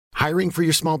Hiring for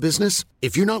your small business?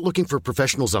 If you're not looking for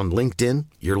professionals on LinkedIn,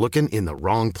 you're looking in the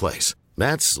wrong place.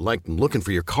 That's like looking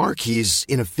for your car keys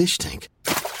in a fish tank.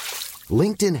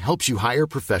 LinkedIn helps you hire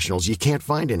professionals you can't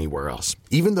find anywhere else,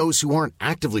 even those who aren't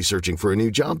actively searching for a new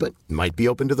job but might be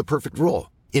open to the perfect role.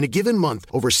 In a given month,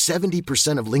 over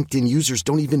 70% of LinkedIn users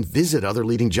don't even visit other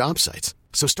leading job sites.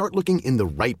 So start looking in the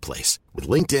right place. With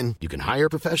LinkedIn, you can hire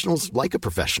professionals like a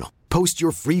professional. Post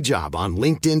your free job on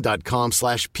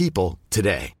linkedin.com/people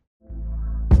today.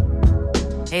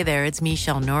 Hey there, it's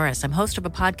Michelle Norris. I'm host of a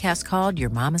podcast called Your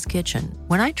Mama's Kitchen.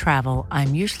 When I travel,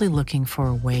 I'm usually looking for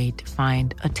a way to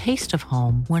find a taste of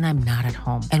home when I'm not at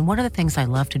home. And one of the things I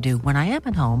love to do when I am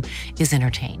at home is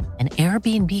entertain. And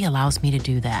Airbnb allows me to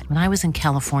do that. When I was in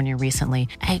California recently,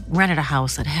 I rented a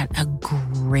house that had a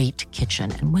great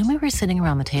kitchen. And when we were sitting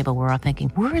around the table, we're all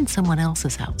thinking, we're in someone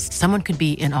else's house. Someone could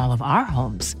be in all of our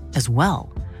homes as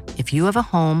well. If you have a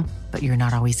home, but you're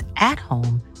not always at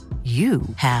home, you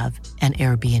have an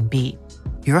Airbnb.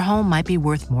 Your home might be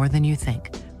worth more than you think.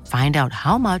 Find out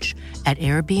how much at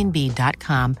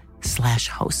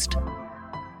airbnb.com/host.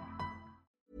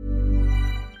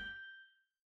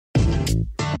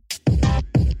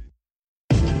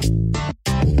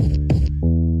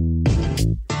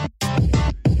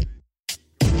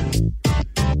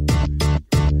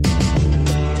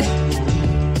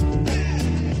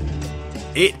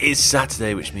 It is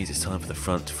Saturday, which means it's time for the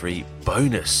Front Three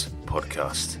bonus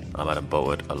podcast. I'm Adam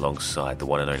Boltwood alongside the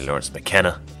one and only Lawrence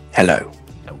McKenna. Hello.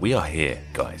 And we are here,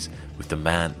 guys, with the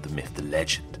man, the myth, the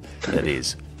legend that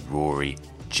is Rory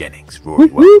Jennings. Rory,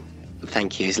 welcome.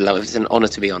 Thank you. It's an honour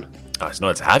to be on. Oh, it's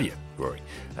nice to have you, Rory.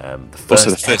 The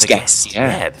first guest.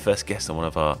 Yeah, the first guest on one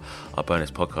of our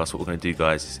bonus podcasts. What we're going to do,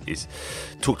 guys, is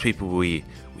talk to people we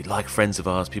like, friends of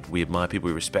ours, people we admire, people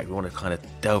we respect. We want to kind of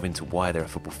delve into why they're a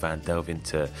football fan, delve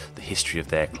into the history of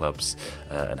their clubs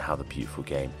and how the beautiful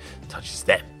game touches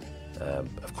them.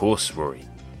 Of course, Rory,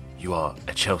 you are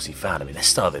a Chelsea fan. I mean, let's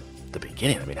start at the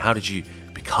beginning. I mean, how did you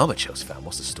become a Chelsea fan?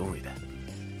 What's the story there?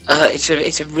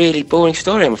 It's a really boring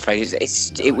story, I'm afraid.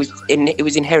 It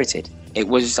was inherited.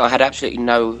 I had absolutely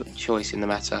no choice in the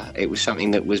matter. It was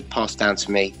something that was passed down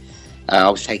to me.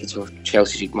 I was taken to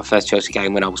my first Chelsea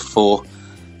game when I was 4,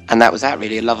 and that was that.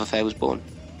 Really, a love affair was born.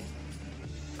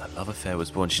 A love affair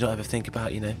was born. Did you not ever think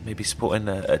about, maybe supporting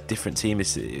a different team?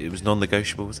 It was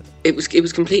non-negotiable, was it? It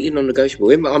was completely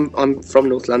non-negotiable. I'm from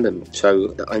North London,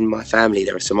 so in my family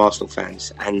there are some Arsenal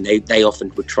fans, and they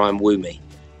often would try and woo me.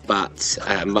 But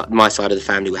my side of the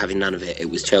family were having none of it. It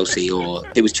was Chelsea or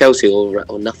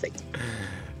nothing.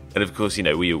 And of course,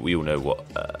 we all know what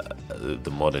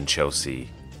the modern Chelsea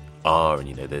are,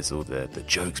 and there's all the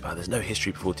jokes about there's no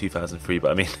history before 2003.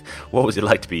 But I mean, what was it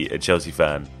like to be a Chelsea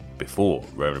fan before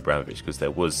Roman Abramovich? Because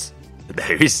there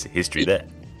is history there.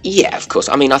 Yeah, of course.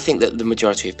 I mean, I think that the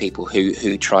majority of people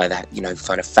who try that,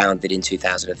 kind of founded in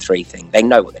 2003 thing, they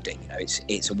know what they're doing.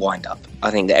 It's a wind-up.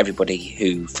 I think that everybody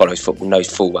who follows football knows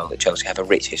full well that Chelsea have a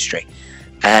rich history.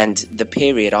 And the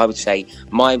period, I would say,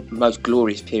 my most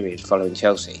glorious period following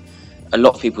Chelsea, a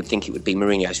lot of people would think it would be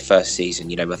Mourinho's first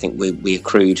season. I think we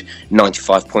accrued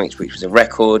 95 points, which was a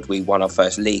record. We won our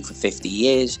first league for 50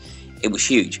 years. It was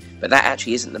huge, but that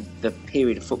actually isn't the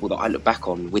period of football that I look back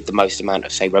on with the most amount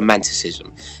of, say,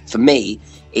 romanticism. For me,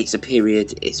 it's a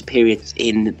period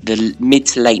in the mid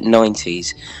to late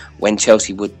 90s when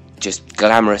Chelsea were just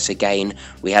glamorous again.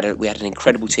 We had an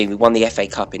incredible team. We won the FA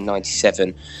Cup in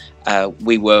 '97.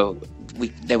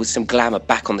 There was some glamour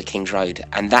back on the King's Road,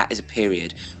 and that is a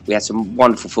period. We had some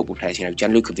wonderful football players.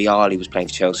 Gianluca Vialli was playing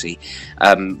for Chelsea.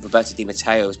 Roberto Di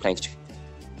Matteo was playing for Chelsea.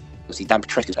 Dan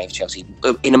Petrescu was playing for Chelsea.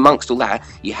 In amongst all that,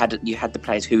 you had the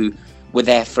players who were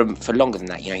there for longer than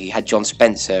that. You had John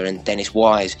Spencer and Dennis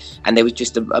Wise, and there was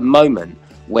just a moment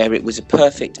where it was a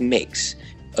perfect mix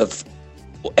of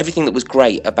everything that was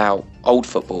great about old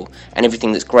football and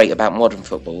everything that's great about modern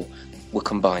football were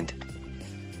combined.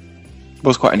 It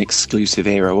was quite an exclusive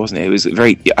era, wasn't it? It was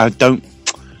very. Do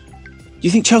you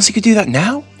think Chelsea could do that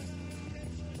now?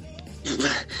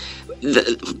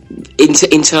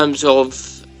 In terms of.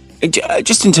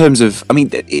 Just in terms of, I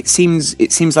mean, it seems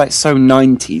like so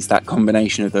 90s, that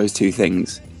combination of those two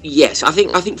things. Yes, I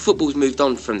think football's moved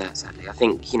on from that. Sadly, I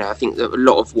think that a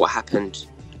lot of what happened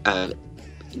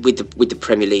with the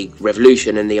Premier League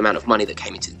revolution and the amount of money that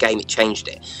came into the game, it changed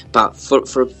it. But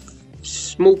for a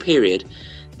small period,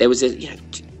 there was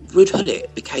Ruud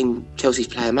Gullit became Chelsea's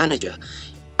player manager,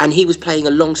 and he was playing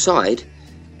alongside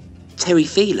Terry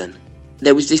Phelan.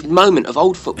 There was this moment of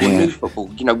old football, new football,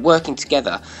 working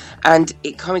together, and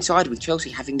it coincided with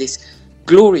Chelsea having this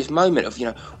glorious moment of,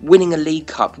 winning a League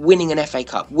Cup, winning an FA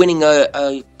Cup, winning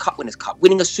a Cup Winners' Cup,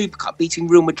 winning a Super Cup, beating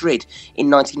Real Madrid in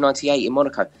 1998 in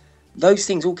Monaco. Those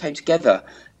things all came together,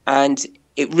 and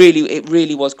it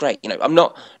really was great. I'm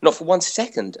not for one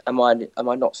second am I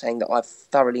not saying that I've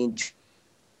thoroughly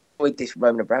enjoyed this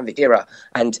Roman Abramovich era,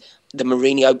 and the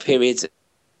Mourinho periods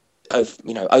of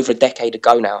over a decade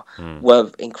ago now were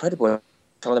incredible.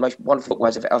 Some of the most wonderful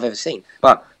footballers I've ever seen.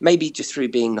 But maybe just through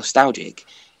being nostalgic,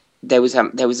 there was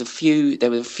a few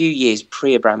years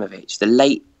pre-Abramovich,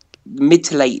 the mid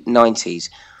to late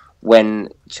 90s, when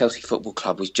Chelsea Football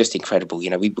Club was just incredible.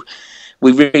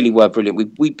 We really were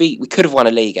brilliant. We could have won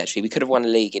a league, actually. We could have won a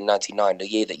league in 99, the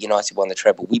year that United won the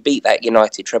treble. We beat that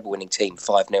United treble-winning team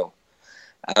 5-0.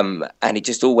 And it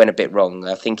just all went a bit wrong.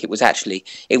 I think it was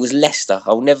Leicester.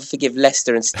 I'll never forgive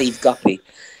Leicester and Steve Guppy.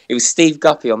 It was Steve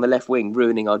Guppy on the left wing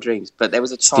ruining our dreams. But there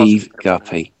was a chance. Steve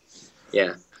Guppy.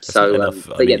 Yeah. So,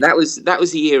 that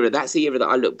was the era. That's the era that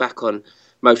I look back on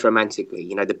most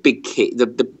romantically. The big kit, the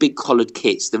big collared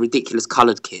kits, the ridiculous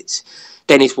coloured kits.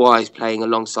 Dennis Wise playing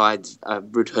alongside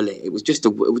Ruud Gullit. It was just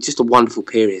a wonderful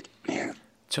period. Yeah.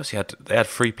 Chelsea had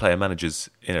 3 player managers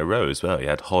in a row as well. You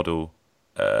had Hoddle,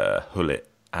 Gullit,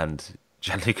 and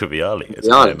Gianluca Vialli as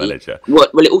player manager. Well,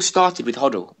 it all started with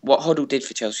Hoddle. What Hoddle did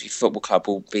for Chelsea Football Club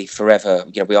will be forever.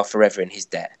 We are forever in his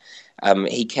debt.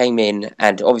 He came in,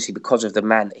 and obviously because of the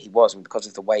man that he was and because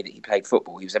of the way that he played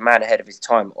football, he was a man ahead of his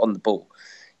time on the ball.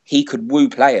 He could woo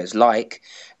players like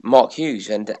Mark Hughes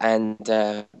and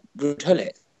Ruud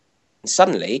Gullit. And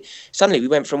suddenly we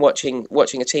went from watching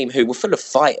a team who were full of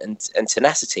fight and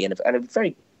tenacity and a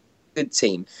very good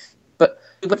team, but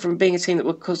we went from being a team that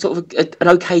were sort of an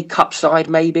okay cup side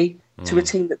maybe to a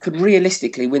team that could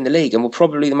realistically win the league and were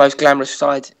probably the most glamorous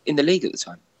side in the league at the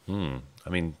time. I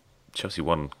mean, Chelsea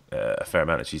won a fair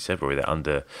amount, as you said, Rory, that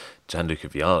under Gianluca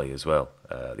Vialli as well.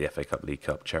 The FA Cup, League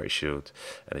Cup, Charity Shield,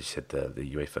 and as you said,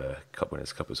 the UEFA Cup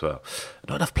Winners' Cup as well.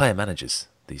 Not enough player managers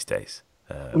these days.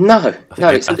 I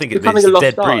think it's becoming a lost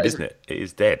dead art, breed, isn't it? It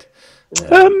is dead.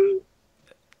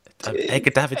 Edgar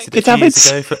Davids did a few years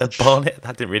ago for Barnet.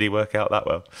 That didn't really work out that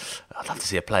well. I'd love to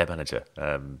see a player manager.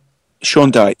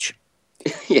 Sean Dyche.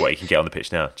 Well, he can get on the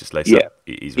pitch now. Just lace up.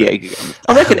 He's he ready. can get on the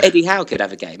I reckon Eddie Howe could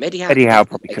have a game. Eddie Howe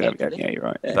probably could have a game. Yeah, you're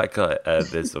right. Yeah. That guy.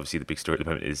 There's obviously the big story at the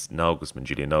moment is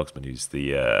Julian Nagelsmann, who's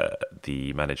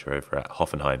the manager over at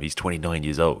Hoffenheim. He's 29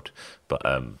 years old, but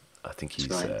I think he's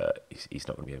not going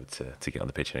to be able to get on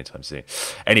the pitch anytime soon.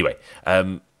 Anyway,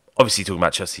 obviously talking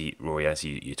about Chelsea, Rory, as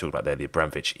you talked about there, the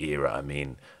Abramovich era. I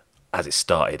mean, as it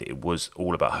started, it was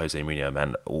all about Jose Mourinho,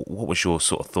 man. What was your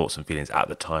sort of thoughts and feelings at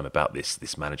the time about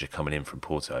this manager coming in from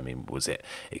Porto? I mean, was it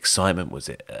excitement? Was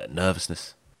it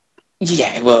nervousness?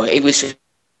 Yeah, well, it was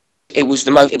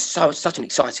such an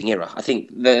exciting era. I think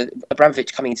the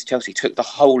Abramovich coming into Chelsea took the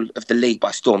whole of the league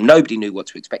by storm. Nobody knew what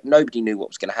to expect. Nobody knew what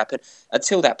was going to happen.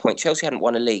 Until that point, Chelsea hadn't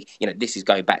won a league. This is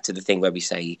going back to the thing where we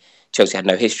say Chelsea had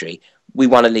no history. We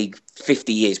won a league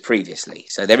 50 years previously.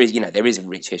 So there is a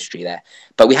rich history there.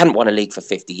 But we hadn't won a league for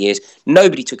 50 years.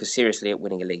 Nobody took us seriously at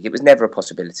winning a league. It was never a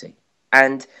possibility.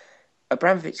 And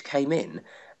Abramovich came in,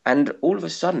 and all of a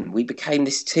sudden we became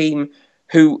this team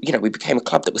who, we became a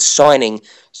club that was signing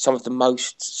some of the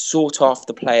most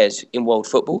sought-after players in world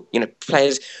football.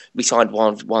 Players, we signed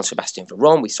Juan Sebastian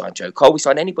Veron, we signed Joe Cole, we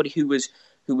signed anybody who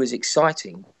was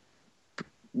exciting.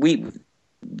 They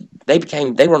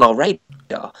were on our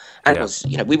radar, and it was,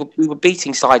 we were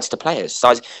beating sides to players.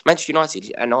 Sides, Manchester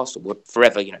United and Arsenal were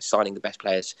forever, signing the best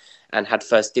players and had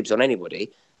first dibs on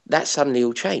anybody. That suddenly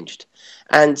all changed,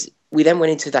 and we then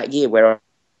went into that year where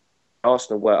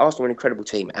Arsenal were an incredible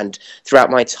team, and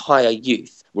throughout my entire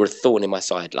youth were a thorn in my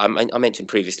side. I mentioned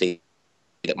previously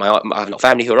that I have a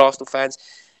family who are Arsenal fans.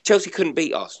 Chelsea couldn't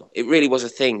beat Arsenal. It really was a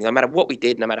thing. No matter what we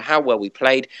did, no matter how well we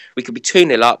played, we could be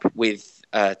 2-0 up with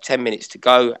 10 minutes to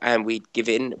go and we'd give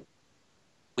in.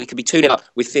 We could be 2-0 up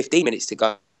with 15 minutes to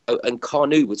go and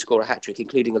Carnu would score a hat-trick,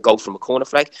 including a goal from a corner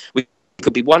flag. We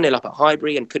could be 1-0 up at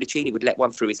Highbury and Cudicini would let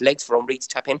one through his legs for Henry to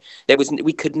tap in.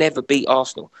 We could never beat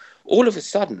Arsenal. All of a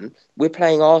sudden, we're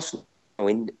playing Arsenal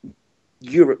in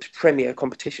Europe's premier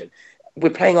competition.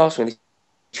 We're playing Arsenal in the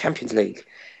Champions League.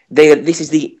 This is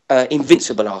the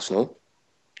invincible Arsenal.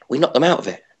 We knocked them out of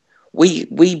it.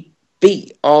 We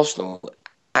beat Arsenal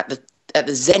at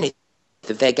the zenith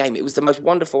of their game. It was the most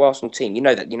wonderful Arsenal team. You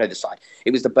know the side.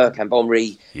 It was the Bergkamp,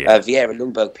 Henry, Vieira,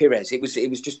 Ljungberg, Pires. It was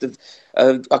just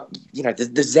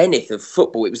the zenith of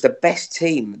football. It was the best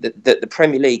team that the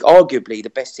Premier League, arguably the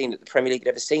best team that the Premier League had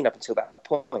ever seen up until that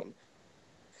point.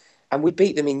 And we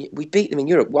beat them in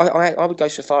Europe. I would go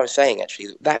so far as saying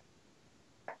actually that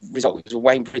result was a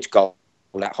Wayne Bridge goal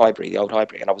at Highbury, the old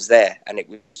Highbury, and I was there, and it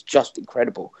was just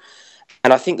incredible.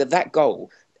 And I think that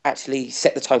goal actually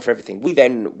set the tone for everything. We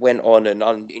then went on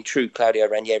and in true Claudio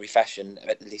Ranieri fashion,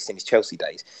 at least in his Chelsea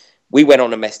days, we went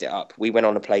on and messed it up. We went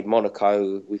on and played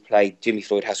Monaco. We played Jimmy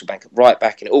Floyd Hasselbank at right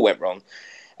back, and it all went wrong.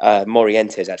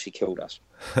 Morientes actually killed us.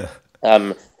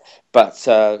 But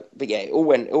yeah, it all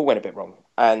went a bit wrong.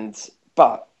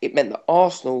 But it meant that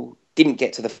Arsenal didn't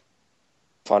get to the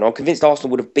final. I'm convinced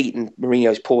Arsenal would have beaten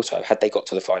Mourinho's Porto had they got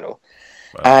to the final.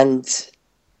 Wow. And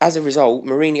as a result,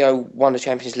 Mourinho won the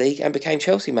Champions League and became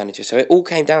Chelsea manager. So it all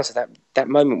came down to that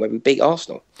moment where we beat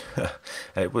Arsenal.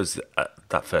 It was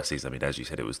that first season. I mean, as you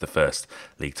said, it was the first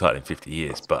league title in 50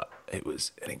 years, but it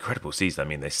was an incredible season. I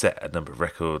mean, they set a number of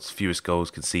records, fewest goals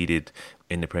conceded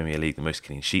in the Premier League, the most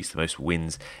clean sheets, the most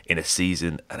wins in a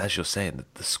season. And as you're saying,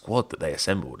 the squad that they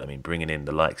assembled, I mean, bringing in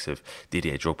the likes of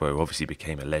Didier Drogba, who obviously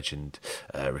became a legend.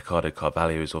 Ricardo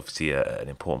Carvalho is obviously an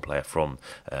important player from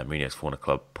Mourinho's former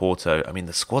club, Porto. I mean,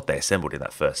 the squad they assembled in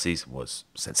that first season was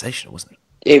sensational, wasn't it?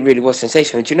 It really was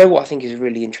sensational. Do you know what I think is a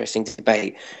really interesting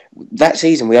debate? That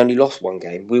season, we only lost one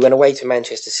game. We went away to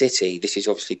Manchester City. This is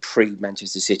obviously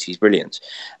pre-Manchester City's brilliance.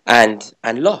 And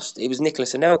lost. It was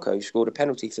Nicolas Anelka who scored a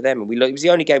penalty for them. And it was the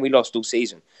only game we lost all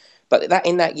season. But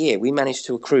in that year, we managed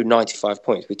to accrue 95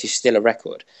 points, which is still a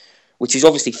record, which is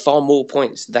obviously far more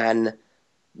points than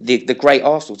the great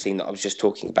Arsenal team that I was just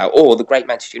talking about, or the great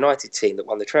Manchester United team that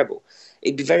won the treble.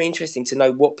 It'd be very interesting to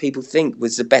know what people think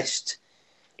was the best.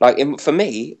 For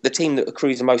me, the team that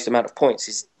accrues the most amount of points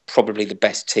is probably the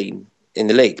best team in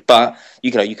the league. But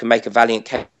you can make a valiant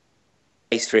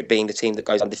case for it being the team that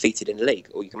goes undefeated in the league,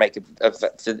 or you can make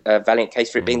a valiant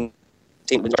case for it being the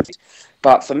team that wins trophies.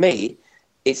 But for me,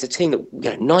 it's a team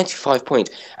that 95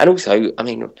 points, and also, I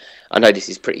mean, I know this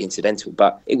is pretty incidental,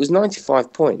 but it was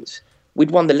 95 points. We'd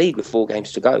won the league with 4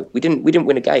 games to go. We didn't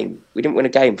win a game. We didn't win a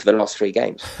game for the last 3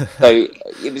 games. So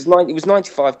it was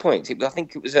 95 points. I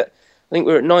think we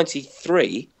were at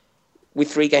 93 with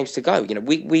 3 games to go.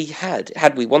 We had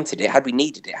we wanted it, had we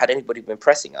needed it, had anybody been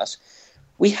pressing us,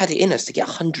 we had it in us to get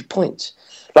 100 points.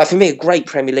 For me, a great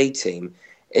Premier League team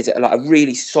is a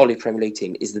really solid Premier League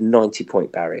team is the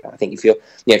 90-point barrier. I think if you're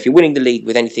winning the league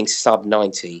with anything sub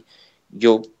 90,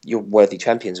 you're worthy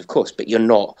champions, of course, but you're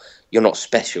not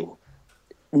special.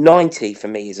 90 for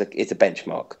me is a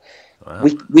benchmark. Wow.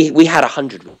 We had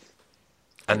 100.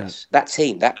 And that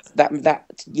team,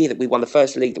 that year that we won the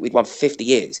first league that we'd won for 50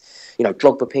 years,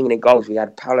 Drogba pinging in goals, we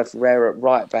had Paulo Ferreira at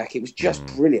right back. It was just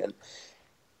brilliant.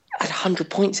 I had 100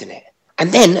 points in it,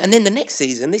 and then the next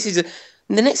season,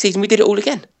 the next season we did it all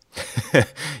again. Yeah,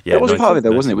 that was part of it,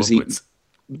 though, wasn't it? Was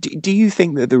do you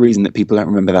think that the reason that people don't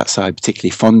remember that side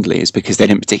particularly fondly is because they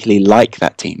didn't particularly like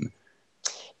that team?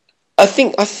 I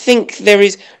think there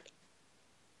is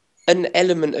an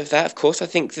element of that, of course. I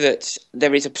think that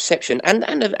there is a perception and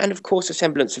of course a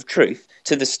semblance of truth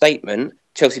to the statement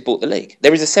Chelsea bought the league.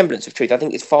 There is a semblance of truth. I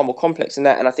think it's far more complex than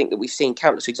that, and I think that we've seen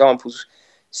countless examples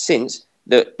since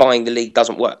that buying the league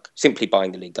doesn't work. Simply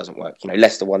buying the league doesn't work.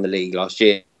 Leicester won the league last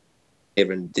year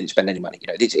and didn't spend any money.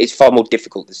 It's far more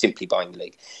difficult than simply buying the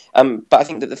league. But I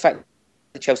think that the fact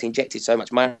that Chelsea injected so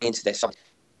much money into their side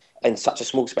in such a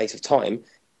small space of time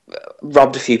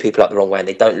rubbed a few people up the wrong way, and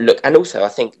they don't look. And also, I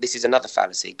think this is another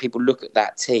fallacy. People look at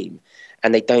that team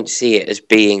and they don't see it as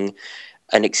being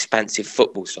an expansive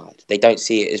football side. They don't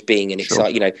see it as being an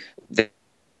exciting.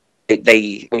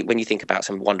 They when you think about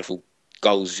some wonderful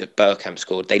goals that Bergkamp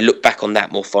scored, they look back on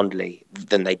that more fondly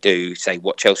than they do, say,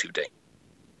 what Chelsea would do.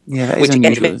 Yeah, that is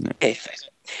unusual, isn't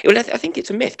it? I think it's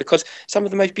a myth, because some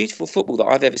of the most beautiful football that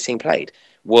I've ever seen played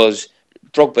was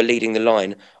Drogba leading the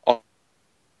line,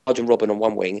 Arjen Robben on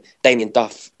one wing, Damien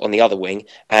Duff on the other wing,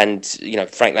 and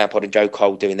Frank Lampard and Joe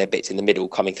Cole doing their bits in the middle,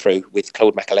 coming through with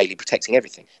Claude Makélélé protecting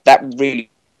everything. That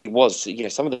really was,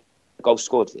 some of the goals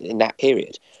scored in that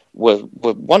period were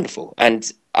wonderful.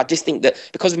 And I just think that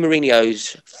because of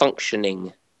Mourinho's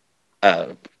functioning,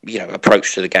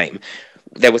 approach to the game,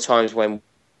 there were times when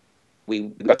we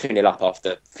got 2-0 up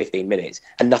after 15 minutes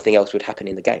and nothing else would happen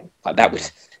in the game.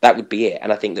 That would be it.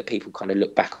 And I think that people kind of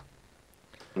look back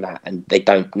on that and they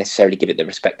don't necessarily give it the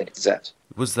respect that it deserves.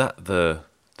 Was that the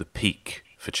peak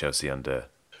for Chelsea under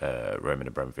Roman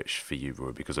Abramovich for you,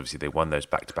 Rory? Because obviously they won those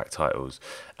back-to-back titles,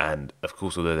 and of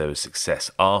course, although there was success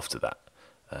after that,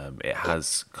 it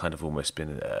has kind of almost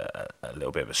been a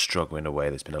little bit of a struggle in a way.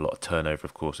 There's been a lot of turnover,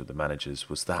 of course, with the managers.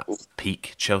 Was that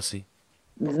peak Chelsea?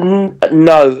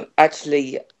 No,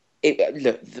 actually,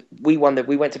 we won.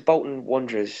 We went to Bolton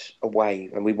Wanderers away,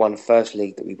 and we won the first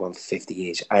league that we won for 50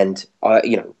 years. And I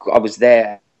was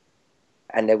there,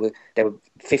 and there were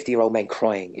 50-year-old men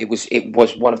crying. It was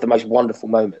one of the most wonderful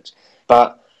moments.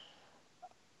 But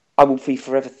I will be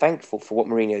forever thankful for what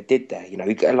Mourinho did there. You know,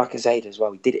 like Azeda as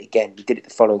well. We did it again. We did it the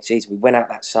following season. We went out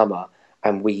that summer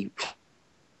and we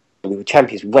were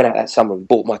champions. We went out that summer and we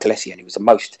bought Michael Essien. He was the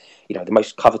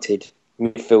most coveted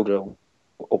midfielder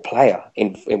or player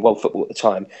in world football at the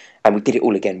time. And we did it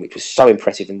all again, which was so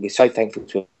impressive. And we're so thankful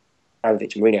to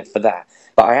Abramovich and Mourinho for that.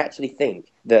 But I actually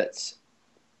think that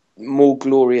more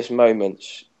glorious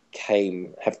moments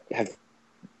have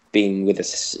been with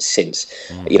us since.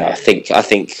 You know, I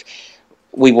think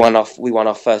we won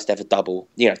our first ever double.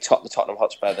 You know, the Tottenham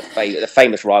Hotspur, the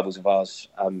famous rivals of ours,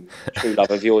 true love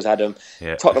of yours, Adam.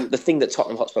 Yeah. Tottenham. The thing that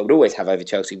Tottenham Hotspur would always have over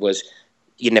Chelsea was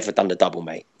you'd never done the double,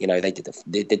 mate. You know, they did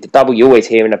the double. You're always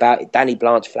hearing about it. Danny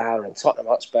Blanchflower and Tottenham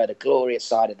Hotspur, the glorious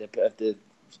side of the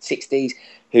 60s,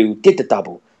 who did the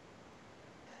double,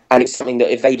 and it's something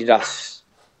that evaded us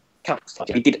countless times.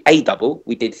 We did a double.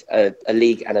 We did a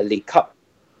league and a League Cup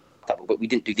double, but we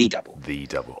didn't do the double. We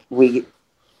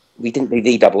didn't do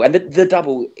the double, and the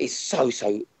double is so.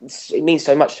 It means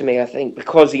so much to me. I think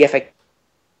because the FA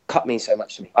Cup means so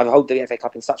much to me. I hold the FA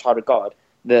Cup in such high regard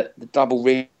that the double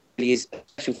really is a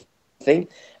special thing,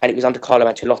 and it was under Carlo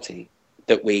Ancelotti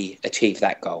that we achieved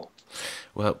that goal.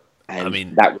 Well, and I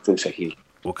mean, that was also huge.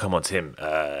 We'll come on to him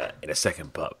in a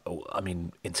second, but I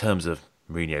mean, in terms of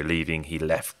Mourinho leaving, he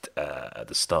left at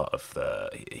the start of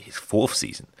his fourth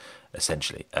season,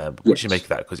 essentially. But what did you make of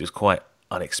that? Because it was quite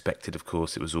unexpected, of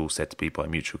course. It was all said to be by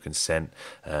mutual consent.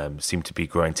 Seemed to be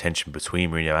growing tension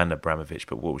between Mourinho and Abramovich.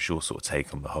 But what was your sort of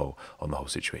take on the whole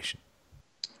situation?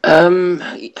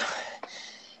 It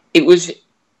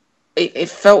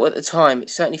felt at the time. It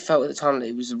certainly felt at the time that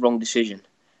it was the wrong decision,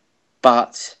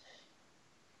 but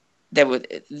there were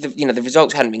the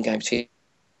results hadn't been going particularly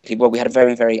well. We had a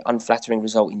very, very unflattering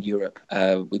result in Europe.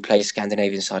 We played a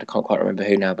Scandinavian side. I can't quite remember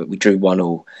who now, but we drew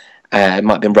 1-1. It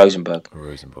might have been Rosenborg.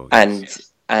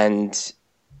 And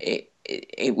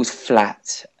it was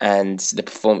flat, and the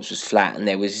performance was flat, and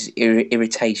there was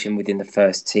irritation within the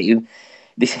first team.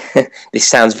 This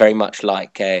sounds very much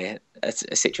like a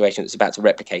situation that's about to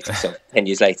replicate itself 10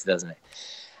 years later, doesn't it?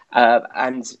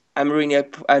 And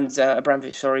Mourinho and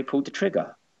Abramovich, pulled the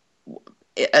trigger.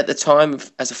 At the time,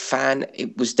 as a fan,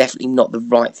 it was definitely not the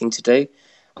right thing to do.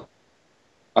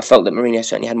 I felt that Mourinho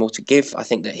certainly had more to give. I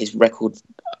think that his record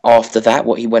after that,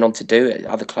 what he went on to do at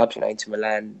other clubs, Inter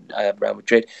Milan, Real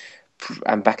Madrid,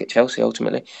 and back at Chelsea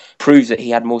ultimately, proves that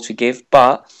he had more to give.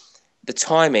 But the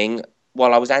timing,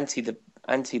 while I was anti the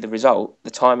result,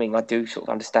 the timing, I do sort of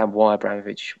understand why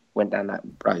Abramovich went down that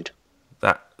road.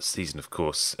 That season, of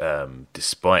course,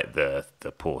 despite the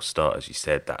poor start, as you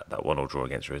said, that 1-1 draw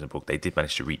against Rosenborg, they did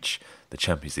manage to reach the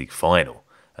Champions League final.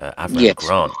 Avram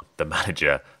Grant, the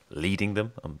manager, leading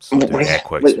them. I'm sort of doing air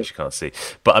quotes, which you can't see.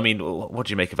 But I mean, what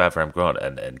do you make of Avram Grant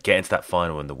and getting to that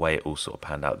final and the way it all sort of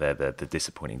panned out there, the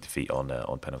disappointing defeat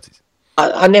on penalties?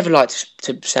 I never like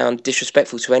to sound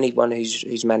disrespectful to anyone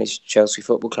who's managed Chelsea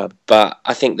Football Club, but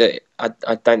I think that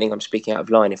I don't think I'm speaking out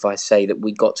of line if I say that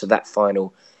we got to that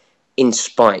final in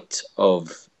spite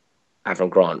of Avram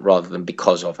Grant rather than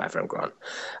because of Avram Grant.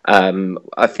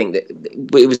 I think that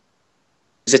it was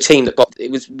a team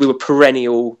that we were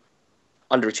perennial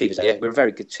underachievers. Yeah, we were a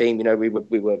very good team. You know, we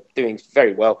were doing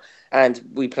very well, and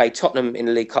we played Tottenham in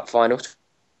the League Cup final.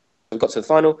 We got to the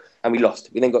final and we lost.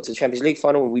 We then got to the Champions League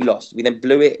final and we lost. We then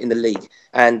blew it in the league,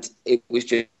 and it was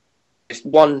just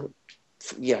one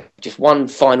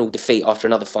final defeat after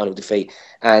another final defeat,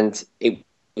 and it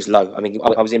was low. I mean,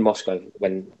 I was in Moscow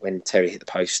when Terry hit the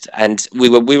post, and we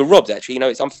were robbed. Actually, you know,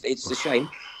 it's a shame.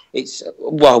 We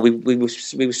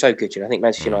were so good. You know, I think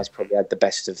Manchester United probably had the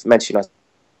best of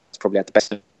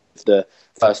the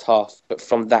first half, but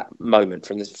from that moment,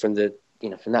 from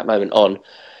that moment on,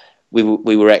 we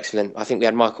were excellent. I think we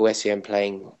had Michael Essien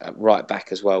playing right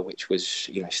back as well, which was,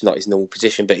 you know, it's not his normal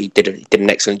position, but he did an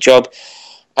excellent job.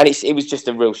 And it was just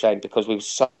a real shame because we were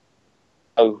so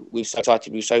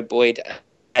excited, we were so buoyed,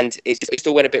 and it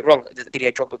still went a bit wrong.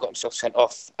 Didier Drogba got himself sent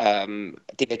off. I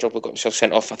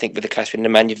think, with the clash with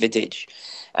Nemanja Vidic,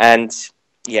 and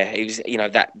yeah, it was, you know,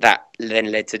 that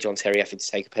then led to John Terry having to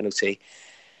take a penalty,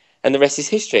 and the rest is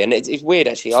history. And it's weird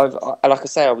actually. Like I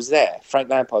say, I was there. Frank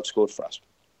Lampard scored for us.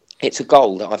 It's a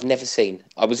goal that I've never seen.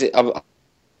 I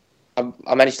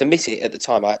managed to miss it at the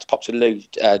time. I had to pop to Lou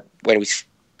when we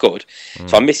scored,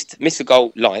 so I missed the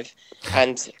goal live,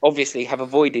 and obviously have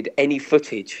avoided any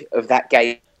footage of that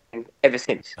game ever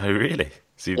since. Oh, really?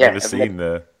 So you've never seen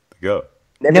the goal?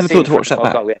 Never thought to watch that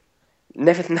back? Goal, yeah.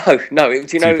 Never. No.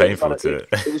 It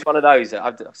was one of those that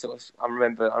I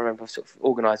remember sort of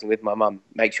organising with my mum.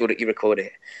 Make sure that you record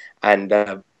it, and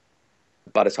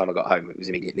by the time I got home, it was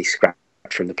immediately scrapped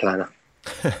from the planner.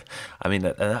 I mean,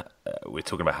 we're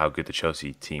talking about how good the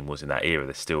Chelsea team was in that era.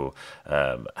 They still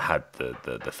had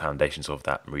the foundations of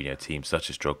that Mourinho team, such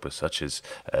as Drogba, such as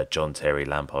John Terry,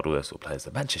 Lampard, all those sort of players.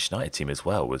 The Manchester United team as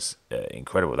well was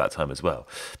incredible at that time as well.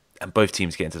 And both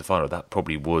teams getting to the final, that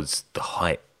probably was the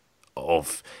height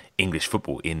of English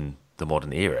football in the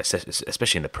modern era,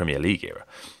 especially in the Premier League era.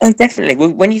 Oh, definitely.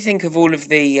 Well, when you think of all of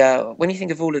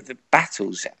the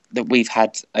battles that we've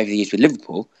had over the years with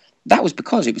Liverpool, that was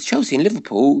because it was Chelsea and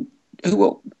Liverpool who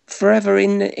were forever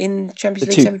in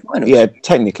Champions League semi-finals. Yeah,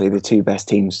 technically the two best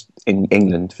teams in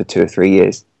England for 2 or 3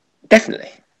 years.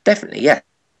 Definitely, yeah.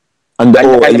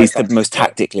 Or at least the most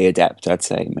tactically adept, I'd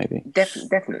say, maybe.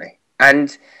 Definitely.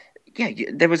 And yeah,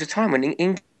 there was a time when the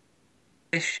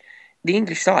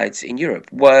English sides in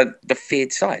Europe were the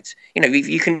feared sides. You know,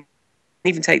 you can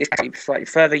even take this slightly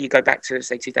further. You go back to,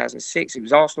 say, 2006. It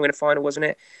was Arsenal in a final, wasn't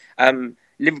it?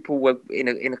 Liverpool were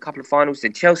in a couple of finals.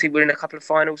 Then Chelsea were in a couple of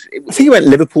finals. I think it went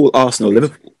Liverpool, Arsenal,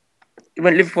 Liverpool. It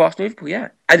went Liverpool, Arsenal, Liverpool, yeah.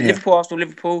 And Liverpool, Arsenal,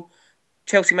 Liverpool,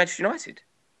 Chelsea, Manchester United.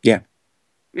 Yeah.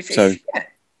 Which is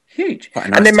huge. Nice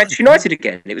and then Manchester United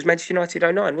again. It was Manchester United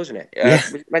 09, wasn't it?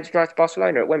 Manchester United,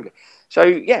 Barcelona at Wembley. So,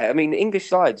 yeah, I mean, English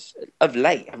sides of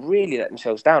late have really let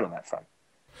themselves down on that front.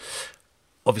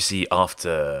 Obviously,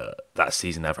 after that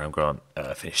season, Avram Grant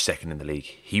finished second in the league.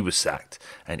 He was sacked,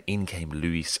 and in came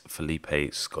Luis Felipe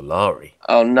Scolari.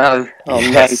 Oh no! No!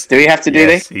 Do we have to do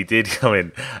this? He did come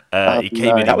in. He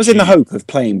came in. That was in the hope of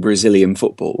playing Brazilian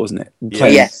football, wasn't it?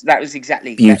 Yes, that was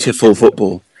exactly beautiful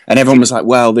football. And everyone was like,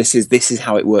 "Well, this is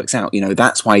how it works out." You know,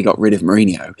 that's why he got rid of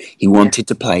Mourinho. He wanted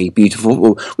to play beautiful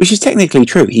football, which is technically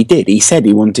true. He did. He said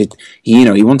he wanted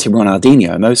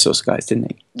Ronaldinho and those sorts of guys,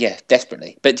 didn't he? Yeah,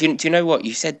 desperately. But do you know what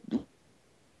you said?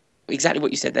 Exactly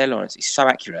what you said there, Lawrence. It's so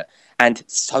accurate and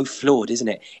so flawed, isn't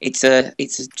it? It's a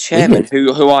chairman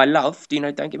who I love. You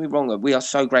know, don't get me wrong. We are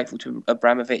so grateful to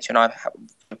Abramovich, and I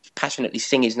passionately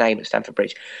sing his name at Stamford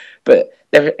Bridge. But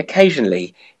there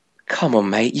occasionally. Come on,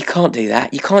 mate! You can't do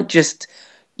that. You can't just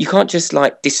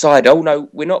like decide. Oh no,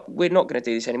 we're not going to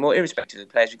do this anymore. Irrespective of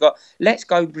the players we've got, let's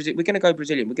go Brazil. We're going to go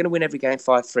Brazilian. We're going to win every game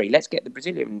 5-3. Let's get the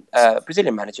Brazilian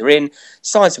manager in,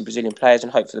 sign some Brazilian players,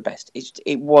 and hope for the best.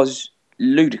 It was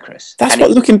ludicrous. That's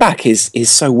what looking back is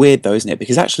so weird, though, isn't it?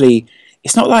 Because actually,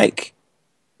 it's not like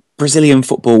Brazilian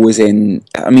football was in.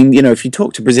 I mean, you know, if you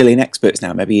talk to Brazilian experts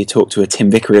now, maybe you talk to a Tim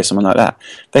Vickery or someone like that,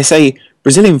 they say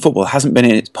Brazilian football hasn't been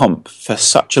in its pomp for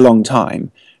such a long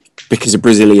time because of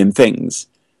Brazilian things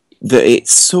that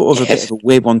it's sort of a bit of a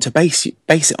weird one to base it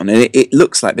on. And it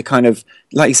looks like the kind of,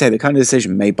 like you say, the kind of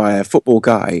decision made by a football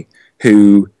guy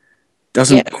who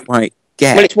doesn't quite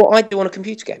get. Well, it's what I do on a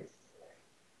computer game.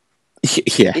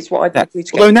 Yeah, it's what I do on a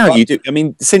computer game. Although now you do. I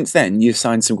mean, since then you've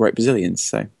signed some great Brazilians.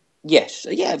 So yes,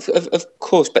 yeah, of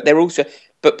course. But they're also,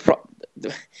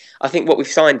 I think what we've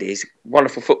signed is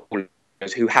wonderful footballers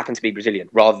who happen to be Brazilian,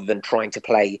 rather than trying to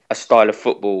play a style of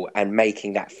football and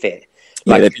making that fit.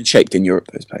 Like, they've been shaped in Europe,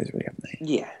 those players, really, haven't they?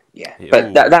 Yeah.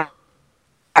 But that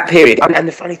period, and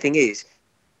the funny thing is,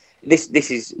 there's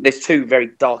two very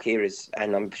dark eras,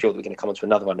 and I'm sure that we're going to come on to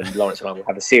another one, and Lawrence and I will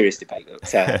have a serious debate.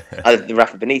 The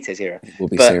Rafa Benitez era. We'll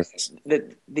be serious.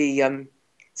 The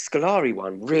Scolari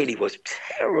one really was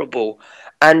terrible,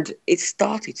 and it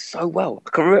started so well. I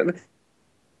can remember.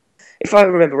 If I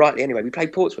remember rightly, anyway, we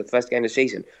played Portsmouth first game of the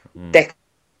season.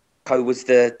 Deco was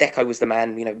the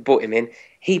man. You know, brought him in.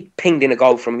 He pinged in a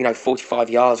goal from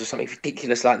 45 yards or something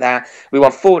ridiculous like that. We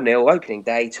won 4-0 opening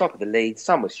day, top of the league. The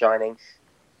sun was shining,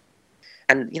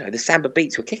 and the Samba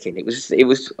beats were kicking. It was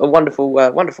a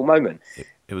wonderful moment.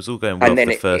 It was all going well for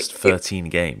the first 13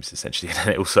 games, essentially, and then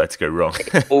it all started to go wrong.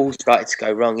 It all started to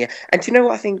go wrong, yeah. And do you know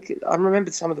what I think? I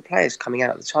remembered some of the players coming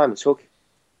out at the time and talking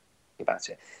about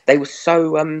it. They were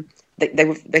so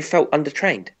they felt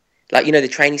undertrained. Like, the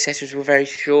training sessions were very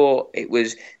short. There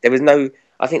was no.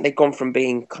 I think they'd gone from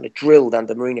being kind of drilled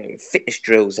under Mourinho, fitness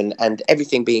drills, and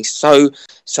everything being so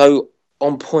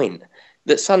on point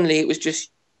that suddenly it was just,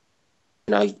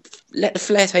 let the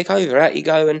flair take over. Out you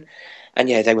go, and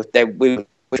yeah, we were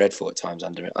dreadful at times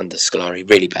under Scolari,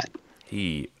 really bad.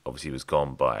 He obviously was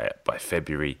gone by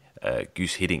February.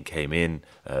 Guus Hiddink came in.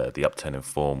 The upturn in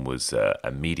form was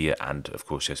immediate, and of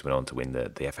course Chelsea went on to win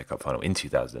the FA Cup final in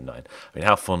 2009. I mean,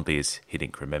 how fondly is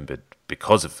Hiddink remembered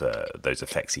because of those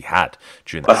effects he had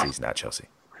during that season at Chelsea?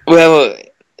 Well,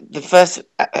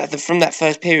 from that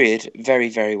first period, very,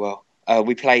 very well.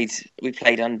 We played some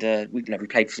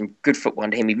good football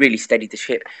under him. He really steadied the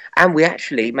ship, and we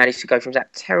actually managed to go from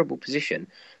that terrible position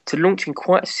to launching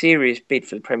quite a serious bid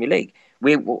for the Premier League.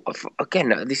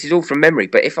 Again, this is all from memory,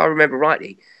 but if I remember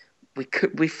rightly,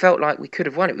 we felt like we could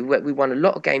have won it. We won a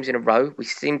lot of games in a row. We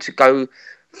seemed to go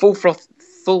full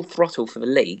throttle for the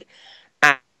league,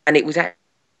 and it was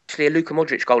actually a Luka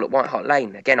Modric goal at White Hart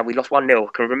Lane. Again, we lost 1-0.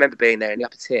 I can remember being there in the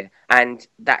upper tier, and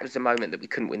that was the moment that we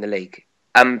couldn't win the league.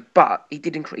 But he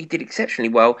did exceptionally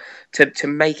well to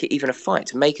make it even a fight,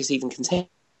 to make us even contenders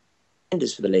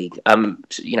for the league.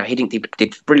 Hiddink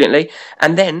did brilliantly,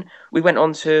 and then we went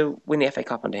on to win the FA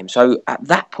Cup under him. So at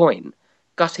that point,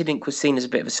 Gus Hiddink was seen as a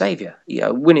bit of a saviour.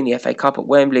 Winning the FA Cup at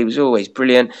Wembley was always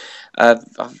brilliant. I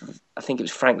think it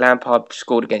was Frank Lampard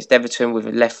scored against Everton with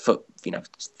a left foot,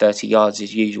 30 yards,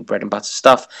 his usual bread and butter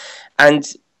stuff. And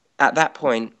at that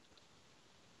point,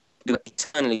 we were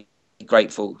eternally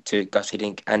grateful to Gus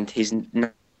Hiddink, and his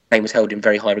name was held in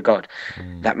very high regard.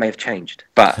 That may have changed,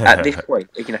 but at this point,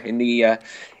 in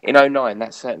 2009,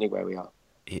 that's certainly where we are.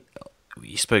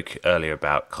 You spoke earlier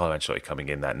about Carlo Ancelotti coming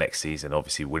in that next season,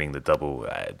 obviously winning the double,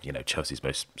 Chelsea's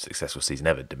most successful season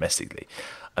ever domestically.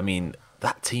 I mean,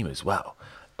 that team as well,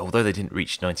 although they didn't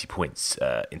reach 90 points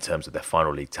in terms of their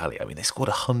final league tally, I mean, they scored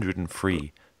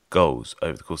 103 goals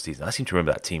over the course of the season. I seem to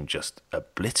remember that team just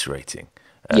obliterating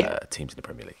teams in the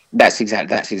Premier League. That's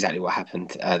exactly what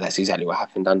happened. That's exactly what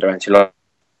happened under Ancelotti.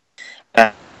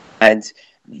 And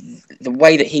the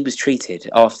way that he was treated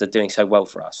after doing so well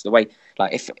for us, the way,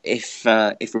 like, if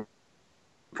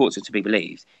reports are to be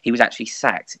believed, he was actually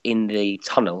sacked in the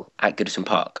tunnel at Goodison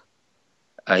Park.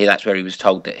 That's where he was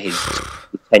told that his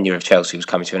tenure of Chelsea was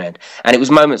coming to an end. And it was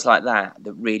moments like that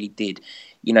really did,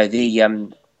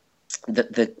 the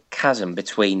chasm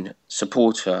between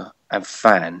supporter and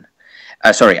fan.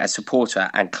 As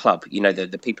supporter and club,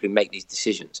 the people who make these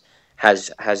decisions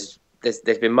there's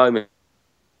been moments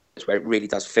where it really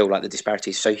does feel like the disparity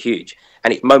is so huge,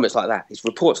 and it's moments like that, it's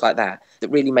reports like that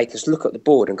really make us look at the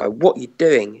board and go, "What are you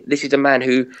doing? This is a man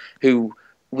who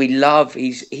we love.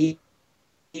 He's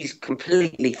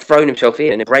completely thrown himself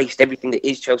in and embraced everything that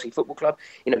is Chelsea Football Club.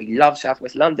 He loves South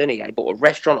West London. He bought a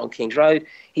restaurant on King's Road.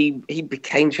 He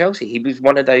became Chelsea. He was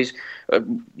one of those.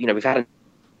 We've had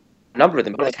a number of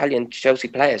them, Italian Chelsea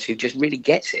players who just really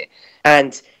gets it,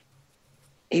 and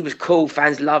he was cool.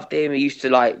 Fans loved him. He used to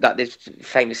like this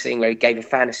famous thing where he gave a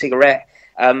fan a cigarette.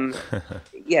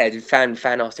 The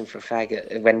fan asked him for a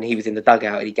fag when he was in the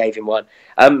dugout, and he gave him one.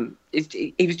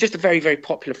 He was just a very, very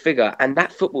popular figure, and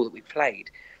that football that we played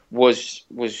was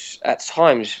at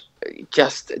times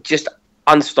just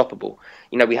unstoppable.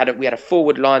 We had a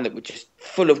forward line that was just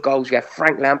full of goals. We had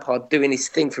Frank Lampard doing his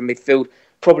thing from midfield,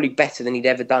 probably better than he'd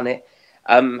ever done it.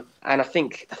 And I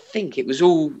think it was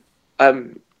all a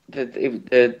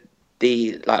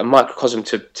microcosm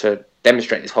to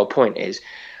demonstrate this whole point is,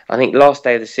 I think last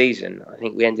day of the season, I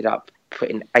think we ended up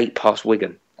putting 8 past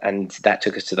Wigan, and that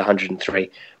took us to the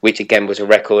 103, which again was a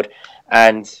record.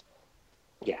 And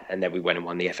then we went and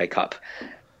won the FA Cup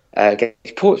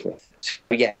against Portsmouth. So,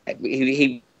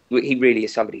 he really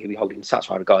is somebody who we hold in such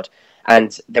high regard.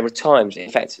 And there were times,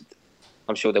 in fact,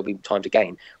 I'm sure there'll be times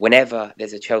again, whenever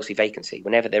there's a Chelsea vacancy,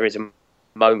 whenever there is a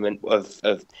moment of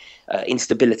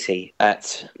instability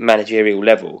at managerial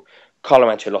level, Carlo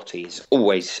Ancelotti is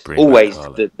always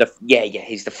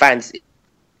he's the fans.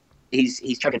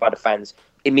 He's championed by the fans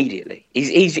immediately.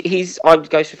 He's I would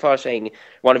go so far as saying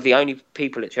one of the only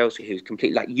people at Chelsea who's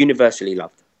completely universally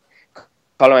loved.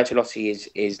 Carlo Ancelotti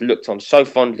is looked on so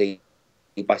fondly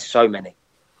by so many.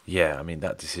 Yeah, I mean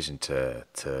that decision to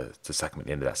sack him at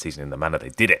the end of that season in the manner they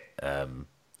did it.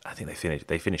 I think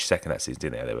they finished second that season,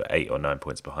 didn't they? They were 8 or 9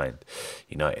 points behind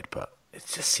United, but it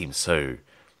just seemed so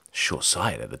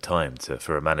short-sighted at the time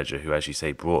for a manager who, as you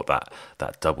say, brought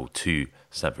that double to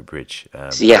Stamford Bridge.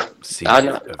 Seemed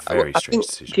a very strange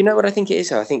decision. Do you know what I think it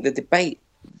is? I think the debate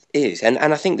is, and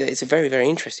I think that it's a very, very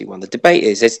interesting one. The debate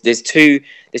is there's two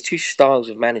styles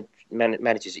of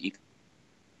managers that you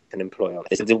can employ.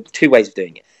 There's 2 ways of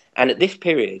doing it. And at this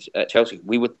period at Chelsea,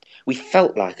 we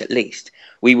felt like, at least,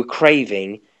 we were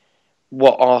craving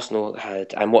what Arsenal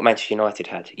had and what Manchester United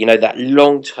had. That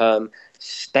long-term,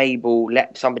 stable,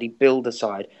 let somebody build a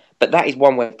side. But that is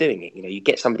one way of doing it. You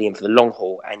get somebody in for the long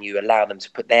haul and you allow them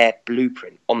to put their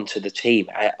blueprint onto the team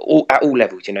at all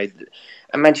levels. And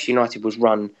Manchester United was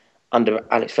run under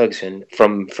Alex Ferguson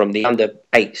from the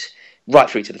under-8s right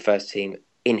through to the first team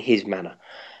in his manner.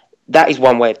 That is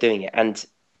one way of doing it. And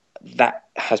that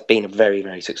has been a very,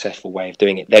 very successful way of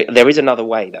doing it. There is another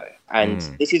way, though, and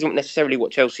this isn't necessarily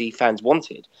what Chelsea fans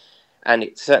wanted, and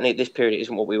it certainly at this period it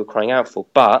isn't what we were crying out for.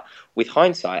 But with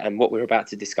hindsight and what we're about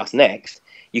to discuss next,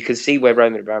 you can see where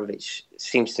Roman Abramovich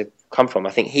seems to come from.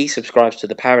 I think he subscribes to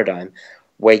the paradigm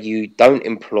where you don't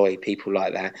employ people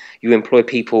like that. You employ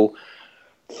people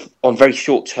on very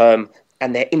short term,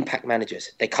 and they're impact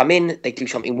managers. They come in, they do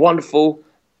something wonderful,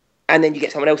 and then you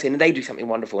get someone else in and they do something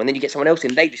wonderful. And then you get someone else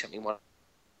in and they do something wonderful.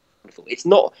 It's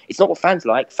not what fans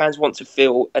like. Fans want to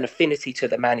feel an affinity to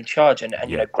the man in charge and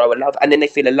grow a love, and then they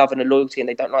feel a love and a loyalty, and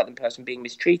they don't like the person being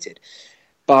mistreated.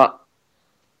 But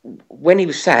when he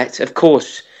was sacked, of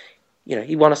course,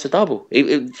 he won us a double.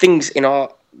 Things in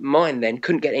our mind then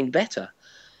couldn't get any better.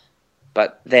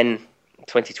 But then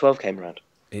 2012 came around.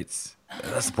 That's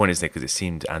the point, isn't it? Because it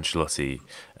seemed Ancelotti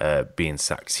being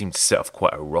sacked seemed to set off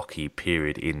quite a rocky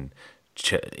period in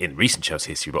recent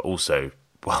Chelsea history, but also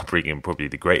while bringing probably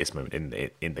the greatest moment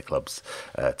in the club's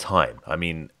time. I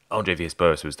mean, Andre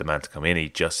Villas-Boas was the man to come in. He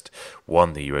just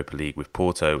won the Europa League with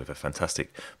Porto, with a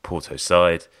fantastic Porto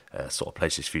side, sort of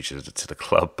pledged his future to the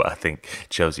club, but I think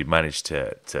Chelsea managed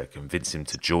to convince him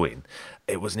to join.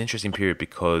 It was an interesting period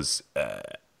because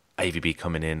AVB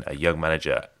coming in, a young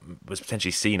manager, was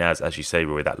potentially seen as you say,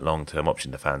 Rory, that long-term option.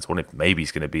 The fans wanted. Maybe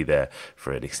he's going to be there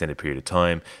for an extended period of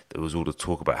time. There was all the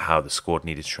talk about how the squad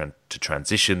needed to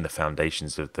transition. The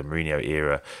foundations of the Mourinho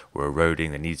era were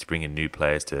eroding. They needed to bring in new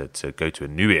players to go to a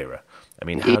new era. I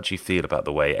mean, how do you feel about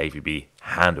the way AVB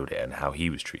handled it and how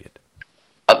he was treated?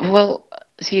 Well,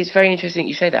 see, it's very interesting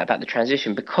you say that about the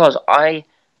transition, because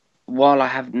while I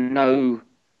have no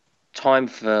time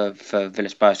for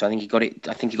Villas-Boas, I think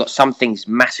he got some things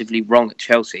massively wrong at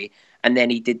Chelsea, and then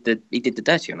he did the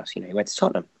dirty on us. He went to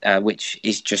Tottenham, which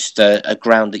is just a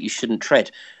ground that you shouldn't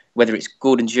tread. Whether it's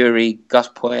Gordon Jury, Gus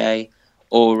Poyet,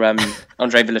 or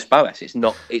Andre Villas-Boas, it's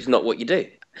not what you do.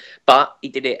 But he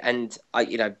did it, and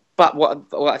But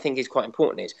what I think is quite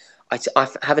important is I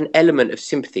have an element of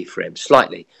sympathy for him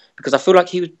slightly, because I feel like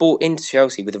he was brought into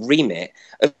Chelsea with a remit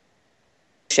of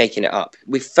shaking it up.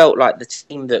 We felt like the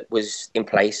team that was in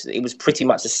place, it was pretty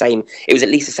much the same. It was at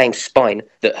least the same spine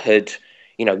that had,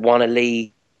 won a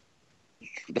league,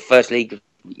 the first league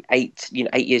 8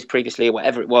 years previously or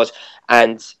whatever it was,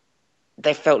 and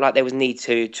they felt like there was need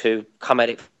to come at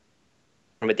it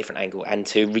from a different angle and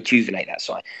to rejuvenate that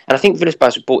side. And I think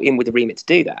Villas-Boas was brought in with the remit to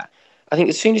do that. I think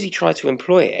as soon as he tried to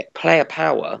employ it, player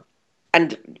power,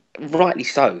 and rightly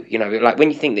so, like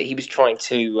when you think that he was trying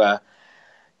to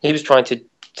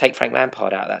take Frank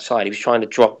Lampard out of that side. He was trying to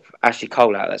drop Ashley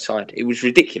Cole out of that side. It was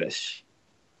ridiculous.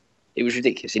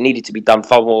 It needed to be done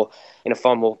in a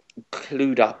far more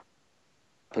clued up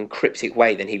and cryptic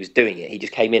way than he was doing it. He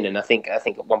just came in, and I think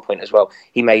at one point as well,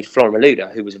 he made Florent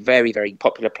Malouda, who was a very, very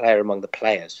popular player among the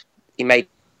players, he made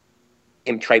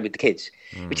him trade with the kids,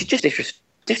 which is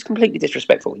just completely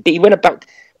disrespectful. The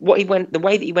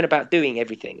way that he went about doing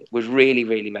everything was really,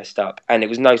 really messed up, and it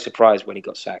was no surprise when he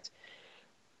got sacked.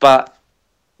 But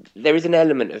there is an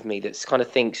element of me that kind of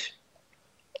thinks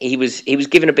he was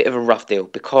given a bit of a rough deal,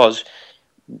 because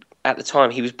at the time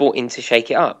he was brought in to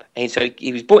shake it up. And so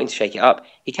he was brought in to shake it up.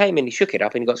 He came in, he shook it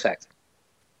up, and he got sacked.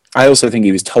 I also think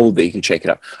he was told that he could shake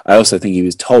it up. I also think he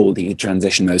was told he could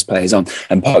transition those players on.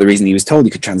 And part of the reason he was told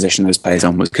he could transition those players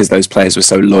on was because those players were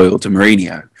so loyal to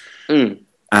Mourinho. And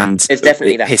it's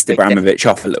definitely it pissed Abramovich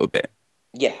off a little bit.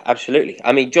 Yeah, absolutely.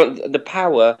 I mean, John, the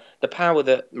power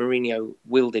that Mourinho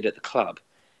wielded at the club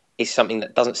is something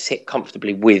that doesn't sit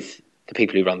comfortably with the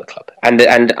people who run the club. And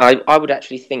I would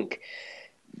actually think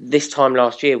this time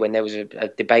last year, when there was a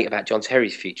debate about John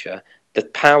Terry's future, the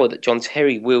power that John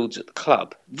Terry wields at the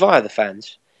club via the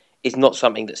fans is not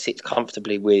something that sits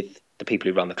comfortably with the people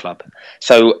who run the club.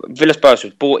 So Villas-Boas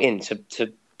was brought in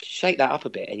to shake that up a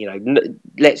bit, and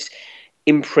let's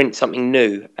imprint something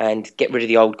new and get rid of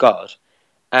the old guard.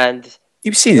 And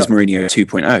you've seen his Mourinho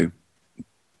 2.0,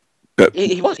 but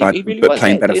he really was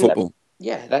playing better football.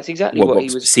 Yeah, that's exactly what he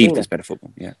was perceived as better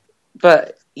football. Yeah,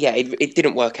 but yeah, it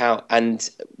didn't work out, and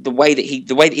the way that he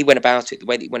went about it, the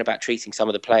way that he went about treating some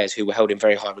of the players who were held in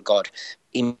very high regard,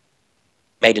 he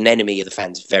made an enemy of the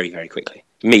fans very, very quickly.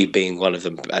 Me being one of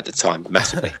them at the time,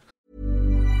 massively.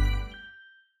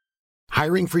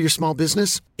 Hiring for your small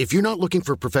business? If you're not looking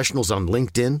for professionals on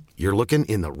LinkedIn, you're looking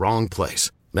in the wrong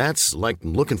place. That's like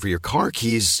looking for your car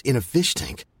keys in a fish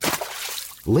tank.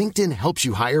 LinkedIn helps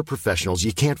you hire professionals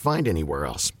you can't find anywhere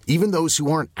else, even those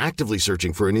who aren't actively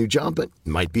searching for a new job but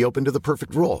might be open to the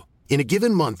perfect role. In a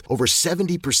given month, over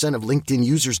 70% of LinkedIn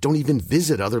users don't even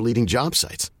visit other leading job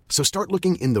sites. So start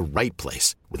looking in the right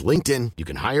place. With LinkedIn, you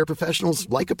can hire professionals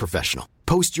like a professional.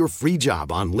 Post your free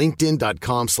job on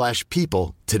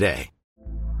linkedin.com/people today.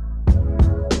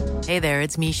 Hey there,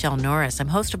 it's Michelle Norris. I'm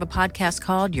host of a podcast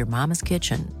called Your Mama's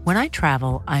Kitchen. When I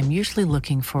travel, I'm usually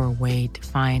looking for a way to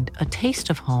find a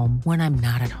taste of home when I'm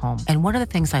not at home. And one of the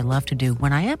things I love to do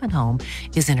when I am at home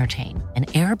is entertain. And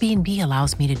Airbnb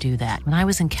allows me to do that. When I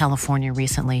was in California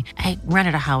recently, I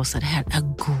rented a house that had a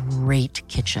great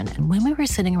kitchen. And when we were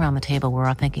sitting around the table, we were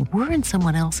all thinking, we're in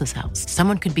someone else's house.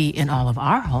 Someone could be in all of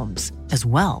our homes as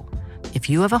well. If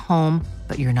you have a home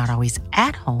but you're not always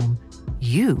at home,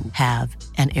 you have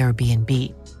an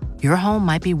Airbnb. Your home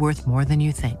might be worth more than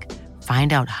you think.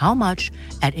 Find out how much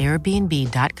at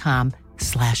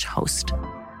airbnb.com/host.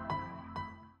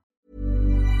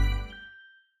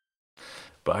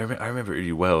 But I remember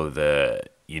really well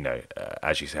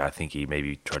as you say, I think he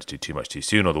maybe tried to do too much too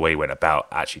soon, or the way he went about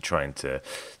actually trying to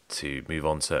move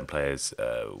on certain players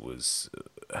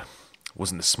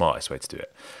wasn't the smartest way to do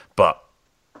it. But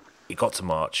it got to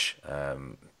March,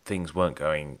 things weren't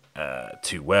going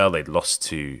too well. They'd lost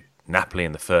to Napoli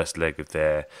in the first leg of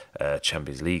their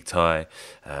Champions League tie.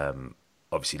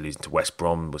 Obviously, losing to West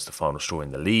Brom was the final straw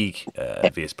in the league.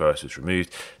 Villas-Boas was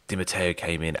removed. Di Matteo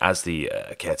came in as the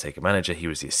caretaker manager. He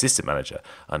was the assistant manager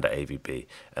under AVB.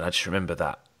 And I just remember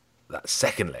that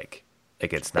second leg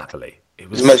against Napoli. It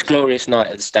was the most glorious night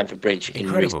at the Stamford Bridge in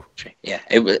recent history. Yeah,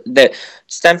 the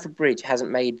Stamford Bridge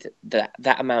hasn't made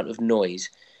that amount of noise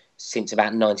since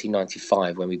about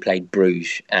 1995 when we played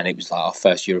Bruges, and it was like our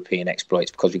first European exploits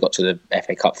because we got to the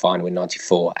FA Cup final in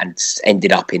 '94 and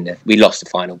ended up we lost the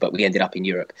final, but we ended up in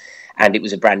Europe, and it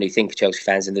was a brand new thing for Chelsea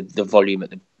fans, and the volume at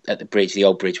the bridge, the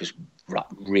old bridge, was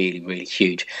really, really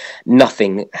huge.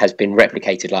 Nothing has been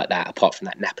replicated like that apart from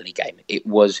that Napoli game. It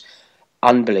was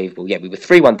unbelievable. Yeah, we were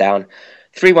 3-1 down.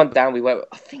 3-1 down. We were.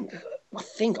 I think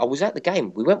I was at the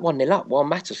game. We went 1-0 up while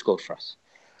Mata scored for us.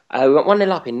 We went 1-0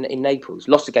 up in Naples,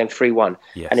 lost the game 3-1,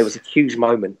 yes. And it was a huge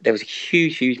moment. There was a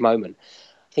huge moment.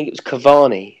 I think it was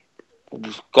Cavani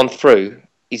who's gone through.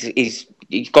 He's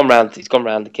gone round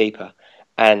the keeper,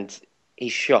 and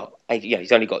he's shot. He's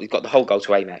got the whole goal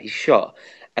to aim at. He's shot,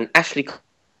 and Ashley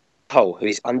Cole, who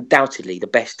is undoubtedly the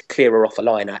best clearer off a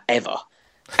liner ever,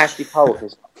 Ashley Cole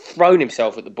has thrown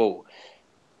himself at the ball,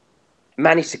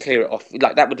 managed to clear it off.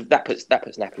 Like that puts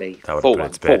Napoli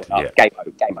 4-1. Game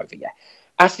over. Yeah.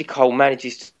 Ashley Cole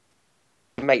manages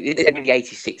to make it in the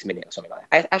 86th minute or something like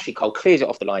that. Ashley Cole clears it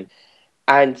off the line,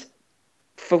 and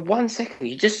for 1 second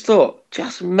you just thought,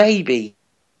 just maybe,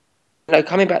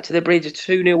 coming back to the bridge, a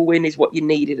 2-0 win is what you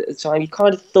needed at the time. You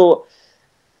kind of thought,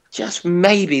 just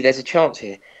maybe there's a chance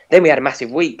here. Then we had a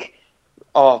massive week.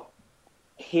 Our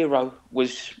hero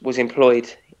was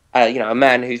employed, a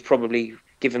man who's probably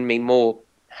given me more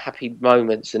happy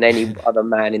moments than any other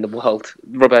man in the world,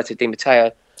 Roberto Di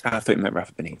Matteo. I thought you meant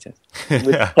Rafa Benitez.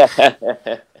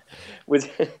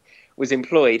 was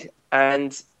employed,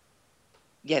 and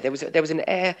yeah, there was an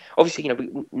air. Obviously,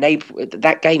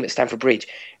 that game at Stamford Bridge,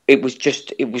 it was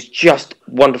just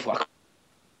wonderful. I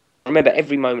remember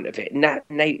every moment of it.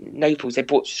 Naples, they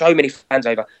brought so many fans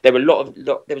over. There was lots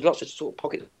of sort of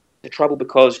pockets of trouble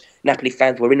because Napoli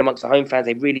fans were in amongst the home fans.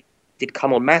 They really did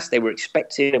come en masse. They were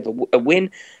expecting of a win.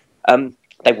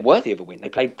 They were worthy of a win. They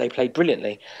played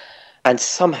brilliantly. And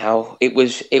somehow it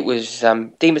was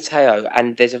Di Matteo,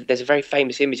 and there's a very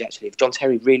famous image actually of John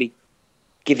Terry really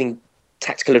giving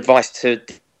tactical advice to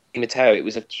Di Matteo. It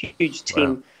was a huge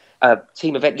team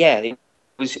event. Yeah,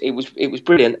 it was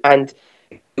brilliant, and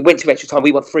it went to extra time.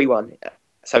 We won 3-1,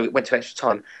 so it went to extra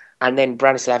time, and then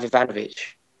Branislav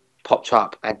Ivanovic popped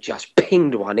up and just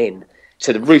pinged one in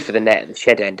to the roof of the net at the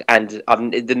shed end, and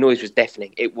the noise was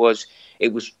deafening. It was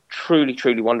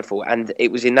truly wonderful, and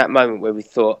it was in that moment where we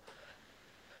thought,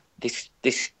 This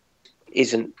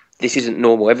isn't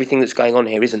normal. Everything that's going on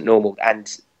here isn't normal,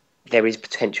 and there is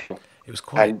potential.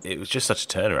 It was just such a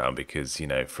turnaround because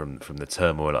from the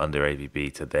turmoil under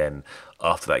AVB to then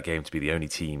after that game to be the only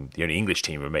English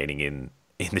team remaining in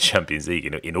the Champions League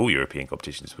in all European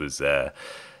competitions was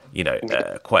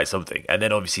quite something. And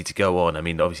then obviously to go on, I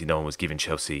mean, obviously no one was giving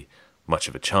Chelsea much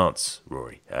of a chance,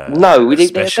 Rory. No, we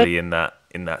especially in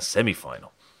that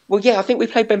semi-final. Well, yeah, I think we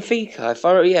played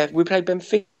Benfica. We played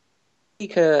Benfica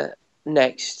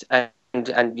next, and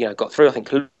got through. I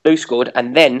think Lou scored,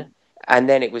 and then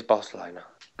it was Barcelona,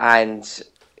 and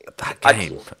that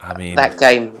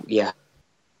game. Yeah,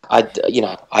 I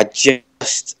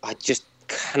just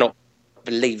cannot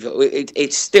believe it.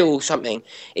 It's still something.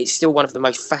 It's still one of the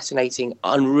most fascinating,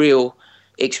 unreal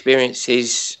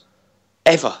experiences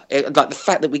ever. Like the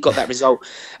fact that we got that result.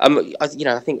 I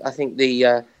think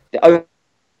the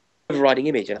overriding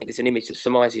image, and I think it's an image that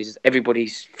surmises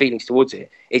everybody's feelings towards it,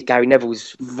 is Gary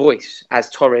Neville's voice as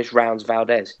Torres rounds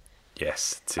Valdez.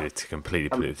 Yes, to completely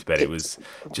put it to bed. It was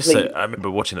just so. I remember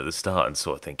watching at the start and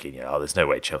sort of thinking, there's no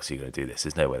way Chelsea are going to do this.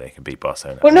 There's no way they can beat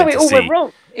Barcelona. Well, no, it all went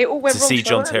wrong. It all went wrong. To see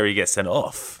John Terry get sent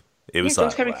off, it was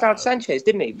John Terry fouled Sanchez,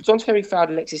 didn't he? John Terry fouled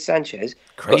Alexis Sanchez.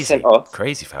 Crazy, got sent off.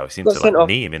 Crazy foul. He seemed to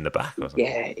knee him in the back or something.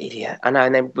 Yeah, idiot. I know,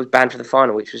 and then was banned for the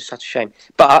final, which was such a shame.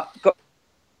 But got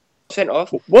sent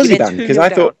off. Was he banned? Because I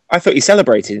thought he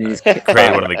celebrated in his kit.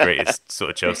 Created one of the greatest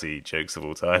sort of Chelsea jokes of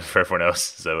all time for everyone else.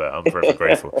 So I'm forever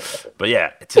grateful. But yeah,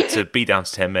 to be down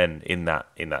to 10 men in that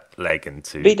leg and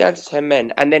to be down to 10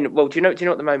 men, and then do you know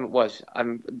what the moment was?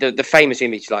 The famous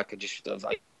image, like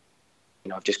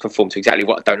I've just conformed to exactly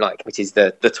what I don't like, which is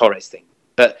the Torres thing.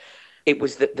 But it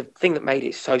was the thing that made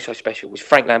it so special was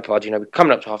Frank Lampard. We're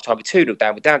coming up to half time, we're 2-0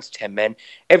 down, we're down to 10 men,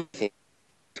 everything's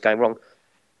going wrong.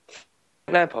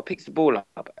 Lampard picks the ball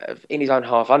up in his own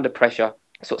half under pressure,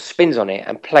 sort of spins on it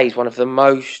and plays one of the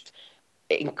most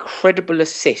incredible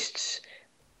assists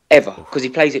ever, because he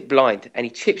plays it blind and he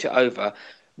chips it over.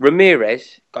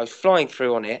 Ramirez goes flying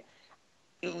through on it.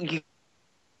 Ramirez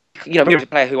is a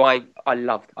player who I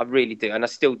loved, I really do, and I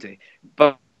still do.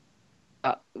 But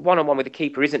one-on-one with the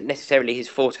keeper isn't necessarily his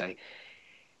forte.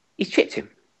 He's chipped him.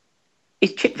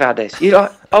 He's chipped Valdez. You're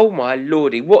like, oh my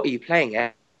lordy, what are you playing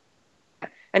at?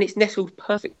 And it's nestled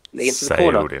perfectly into the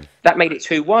corner. That made it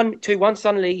 2-1. 2-1.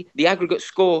 Suddenly, the aggregate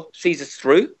score sees us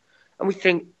through, and we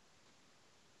think,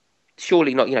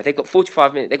 surely not. They've got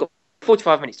 45 minutes. They've got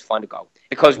 45 minutes to find a goal,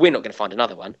 because we're not going to find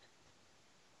another one.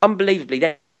 Unbelievably,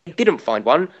 they didn't find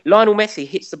one. Lionel Messi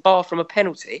hits the bar from a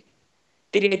penalty.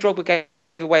 Didier Drogba gave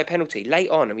away a penalty late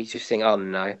on, and we just think, oh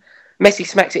no. Messi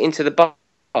smacks it into the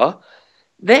bar.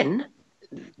 Then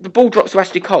the ball drops to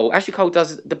Ashley Cole. Ashley Cole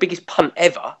does the biggest punt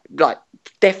ever,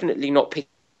 definitely not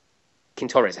picking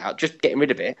Torres out, just getting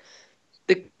rid of it.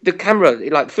 The camera,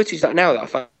 footage now that I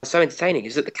find so entertaining,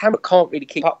 is that the camera can't really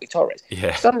keep up with Torres.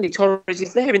 Yeah. Suddenly Torres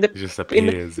is there in the. He just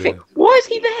appears. Why is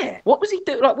he there? What was he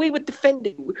doing? We were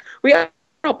defending. We had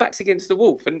our backs against the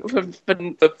wall for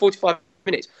 45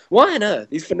 minutes. Why on earth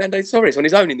is Fernando Torres on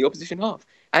his own in the opposition half?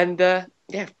 And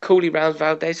coolly rounds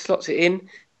Valdez, slots it in,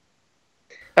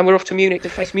 and we're off to Munich to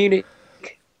face Munich.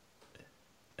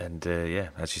 And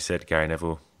as you said, Gary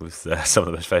Neville with some of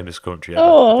the most famous commentary ever.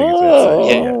 I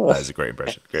think that is a great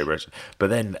impression. Great impression.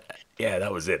 But then,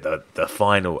 that was it. The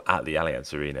final at the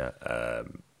Allianz Arena.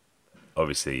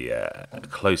 Obviously, a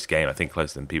close game. I think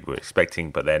closer than people were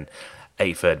expecting. But then,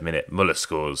 83rd minute, Muller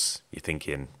scores. You're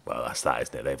thinking, well, that's that,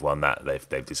 isn't it? They've won that.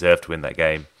 They've deserved to win that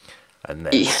game. And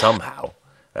then somehow,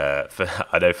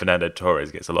 I know Fernando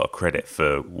Torres gets a lot of credit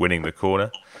for winning the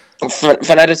corner.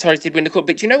 Fernando Torres did win the corner,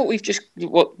 but do you know what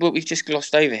we've just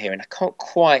glossed over here, and I can't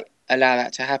quite allow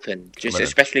that to happen,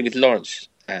 especially with Lawrence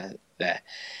there.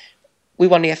 We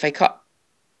won the FA Cup.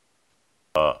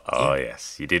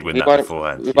 Yes, you did win that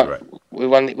beforehand. We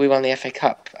won the FA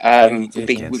Cup. We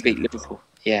beat Liverpool.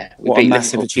 Yeah, what a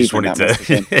massive achievement!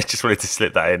 Just wanted to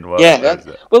slip that in.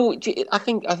 Well, I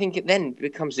think it then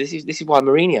becomes this is why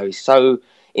Mourinho is so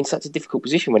in such a difficult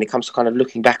position when it comes to kind of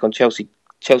looking back on Chelsea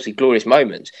glorious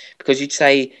moments, because you'd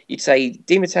say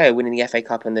Di Matteo winning the FA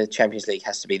Cup and the Champions League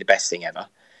has to be the best thing ever.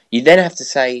 You then have to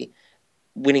say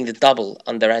winning the double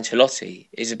under Ancelotti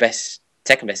is the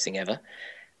second best thing ever,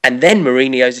 and then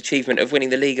Mourinho's achievement of winning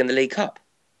the league and the League Cup.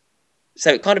 So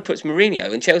it kind of puts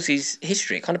Mourinho in Chelsea's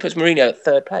history. It kind of puts Mourinho at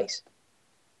third place.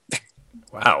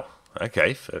 Wow.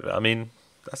 Okay. I mean,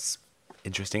 that's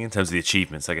interesting in terms of the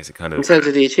achievements. I guess it kind of... In terms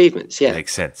of the achievements, yeah.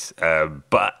 Makes sense.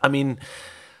 But, I mean,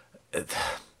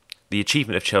 the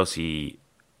achievement of Chelsea...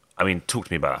 I mean, talk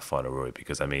to me about that final, Rory,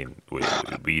 because, I mean, were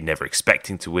you never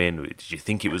expecting to win? Did you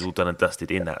think it was all done and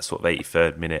dusted in that sort of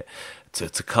 83rd minute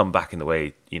to come back in the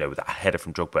way, with that header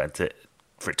from Drogba and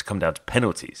for it to come down to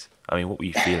penalties? I mean, what were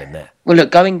you feeling there? Well,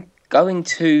 look, going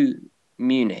to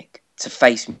Munich to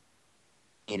face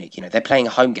Munich, they're playing a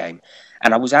home game,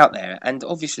 and I was out there, and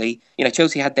obviously,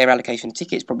 Chelsea had their allocation of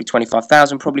tickets, probably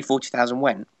 25,000, probably 40,000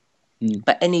 went,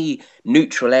 but any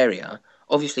neutral area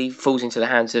obviously falls into the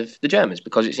hands of the Germans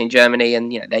because it's in Germany,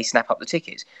 and they snap up the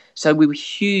tickets. So we were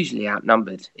hugely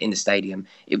outnumbered in the stadium.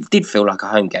 It did feel like a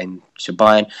home game to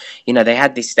Bayern. They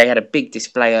had a big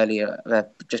display earlier,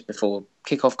 just before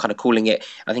kickoff, kind of calling it.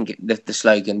 I think the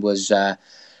slogan was our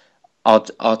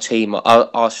team,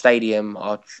 our stadium,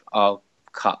 our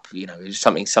cup. It was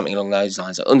something along those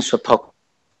lines. Unser Pokal,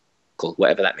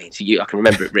 whatever that means. I can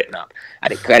remember it written up,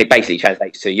 and it basically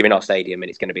translates to "You're in our stadium, and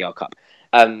it's going to be our cup."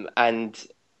 And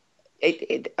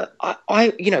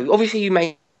obviously you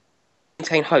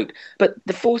maintain hope, but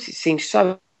the forces seem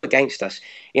so against us.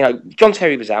 John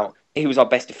Terry was out; he was our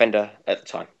best defender at the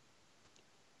time.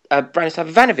 Branislav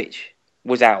Ivanovic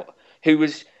was out, who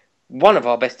was one of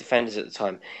our best defenders at the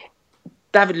time.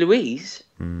 David Luiz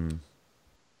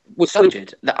was so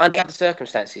injured that under the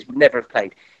circumstances would never have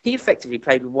played. He effectively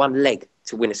played with one leg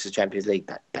to win us the Champions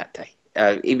League that day.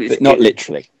 But not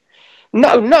literally.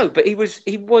 No, but it was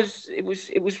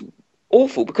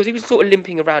awful because he was sort of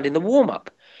limping around in the warm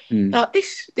up. Now,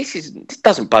 this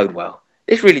doesn't bode well.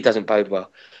 This really doesn't bode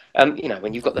well.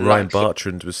 When you've got the Ryan likes of,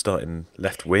 Bartrand was starting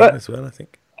left wing but as well, I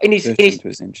think. It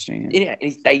was interesting. in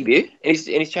his debut, in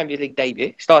his Champions League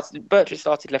debut, Bertrand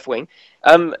started left wing.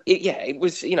 It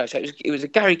was so it was a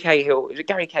Gary Cahill,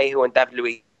 and David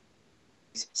Luiz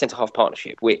centre half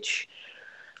partnership, which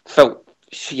felt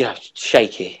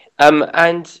shaky.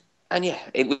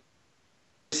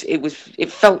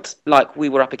 It felt like we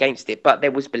were up against it, but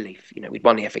there was belief. We'd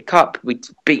won the FA Cup, we'd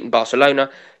beaten Barcelona.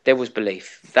 There was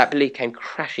belief. That belief came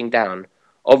crashing down,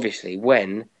 obviously,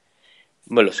 when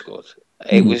Muller scored.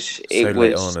 It was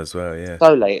late on as well, yeah.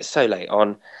 So late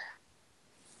on.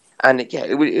 And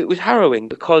it was harrowing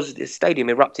because the stadium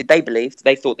erupted. They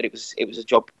thought that it was a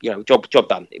job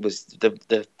done. It was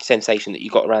the sensation that you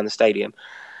got around the stadium.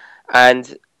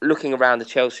 And looking around the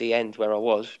Chelsea end where I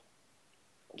was,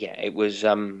 it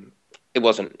wasn't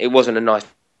a nice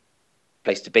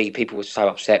place to be. People were so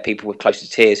upset. People were close to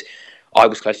tears. I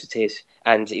was close to tears,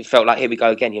 and it felt like, here we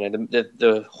go again.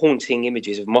 The haunting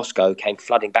images of Moscow came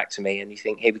flooding back to me, and you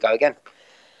think, here we go again.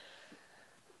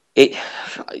 It,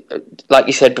 like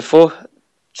you said before,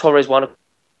 Torres won a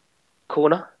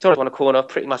corner.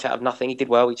 Pretty much out of nothing. He did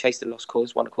well. He chased the lost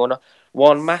cause, won a corner.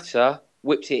 Juan Mata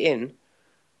whipped it in,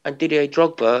 and Didier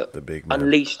Drogba, the big man,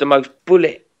 unleashed the most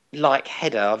bullet-like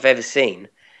header I've ever seen,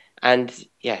 and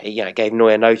it gave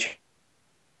Neuer no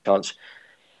chance.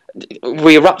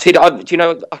 We erupted. I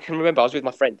can remember I was with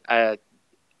my friend, and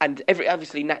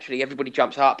naturally everybody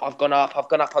jumps up. I've gone up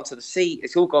onto the seat.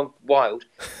 It's all gone wild.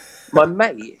 My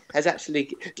mate has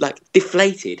actually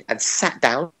deflated and sat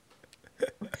down.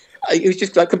 He was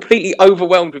just completely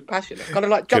overwhelmed with passion. Kind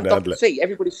of jumped off the seat.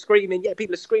 Everybody's screaming. Yeah,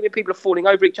 people are screaming. People are falling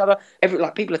over each other.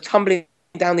 People are tumbling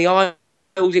down the aisles.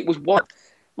 It was wild.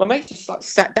 My mate just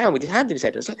sat down with his hand in his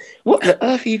head. I was like, "What the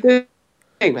earth are you doing,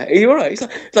 mate? Are you all right?"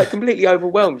 It's completely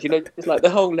overwhelmed. It's like the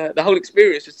whole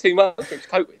experience was too much for him to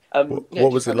cope with.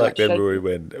 What was it like then, Rory,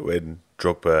 when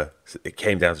Drogba, it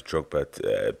came down to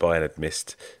Drogba, Bayern had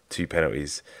missed 2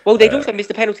 penalties. Well, they'd also missed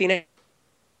the penalty in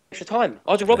extra time.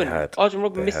 Arjen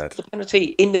Robben missed the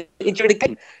penalty during the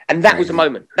game, and that was the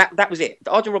moment. That was it.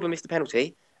 Arjen Robben missed the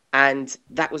penalty, and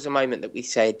that was the moment that we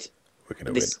said,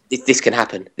 this can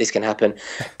happen. This can happen.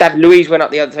 David Luiz went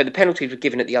up the other. So the penalties were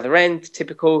given at the other end,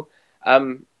 typical. I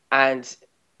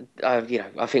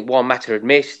think Juan Mata had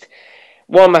missed.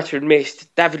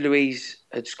 David Luiz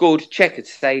had scored. Cech had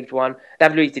saved one.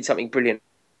 David Luiz did something brilliant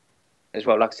as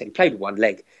well. Like I said, he played with one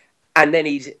leg. And then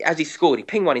as he scored, he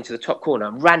pinged one into the top corner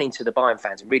and ran into the Bayern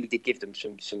fans and really did give them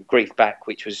some grief back,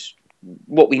 which was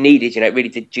what we needed. It really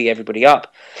did G everybody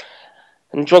up.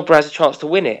 And Drogba has a chance to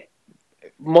win it.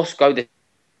 Moscow, the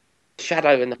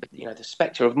shadow and the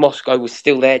spectre of Moscow was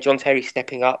still there. John Terry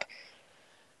stepping up.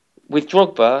 With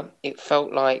Drogba, it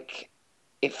felt like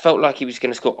he was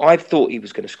going to score. I thought he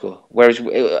was going to score. Whereas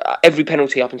every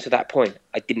penalty up until that point,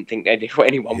 I didn't think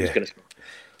anyone was going to score.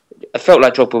 I felt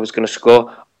like Drogba was going to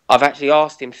score. I've actually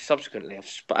asked him subsequently.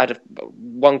 I've had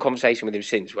one conversation with him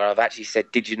since where I've actually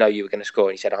said, "Did you know you were going to score?"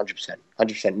 And he said, 100%.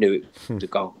 100% knew it was a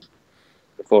goal.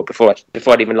 Before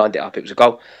I'd even lined it up, it was a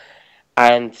goal.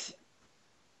 And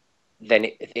then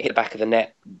it hit the back of the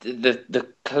net. The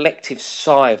collective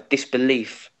sigh of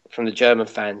disbelief from the German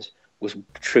fans was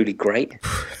truly great.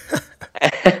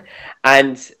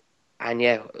 and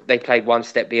they played one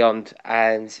step beyond,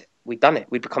 and we'd done it.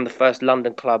 We'd become the first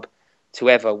London club to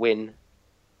ever win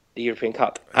the European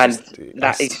Cup, and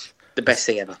that is the best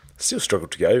thing ever. Still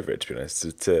struggled to get over it, to be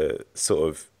honest, to sort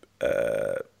of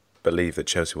believe that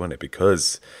Chelsea won it,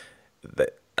 because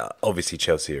obviously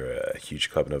Chelsea are a huge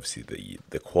club, and obviously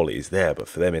the quality is there. But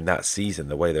for them in that season,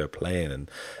 the way they were playing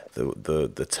and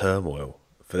the turmoil,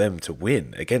 for them to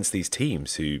win against these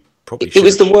teams who probably should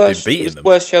have been beating them. It was the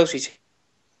worst Chelsea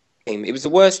team. It was the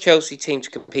worst Chelsea team to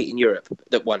compete in Europe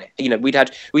that won it. We'd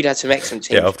had some excellent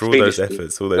teams. Yeah, after all those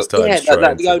efforts, all those times. Yeah,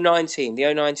 like the 2009 team. The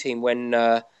 2009 team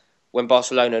when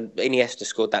Barcelona, Iniesta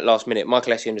scored that last minute.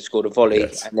 Michael Essien had scored a volley,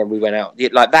 and then we went out.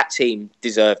 Like, that team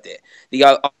deserved it.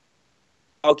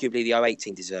 Arguably the 2008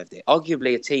 team deserved it.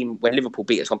 Arguably a team when Liverpool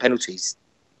beat us on penalties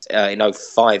in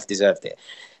 2005 deserved it.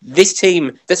 This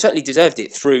team, they certainly deserved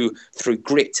it through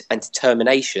grit and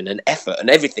determination and effort and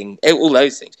everything, all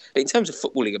those things. But in terms of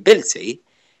footballing ability,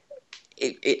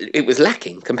 it was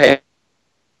lacking compared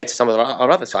to some of our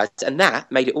other sides, and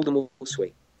that made it all the more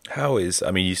sweet.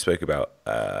 You spoke about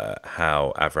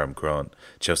how Avram Grant,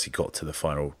 Chelsea got to the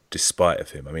final despite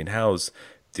of him. How's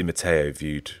Di Matteo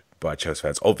viewed by Chelsea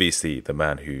fans? Obviously the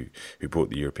man who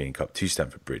brought the European Cup to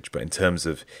Stamford Bridge, but in terms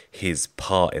of his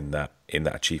part in that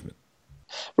achievement.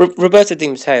 Roberto Di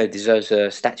Matteo deserves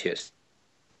a statue at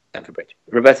Stamford Bridge.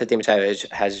 Roberto Di Matteo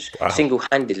has Wow.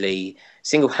 single-handedly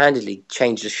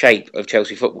changed the shape of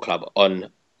Chelsea Football Club on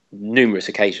numerous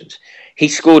occasions. He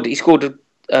scored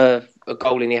a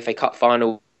goal in the FA Cup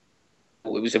final.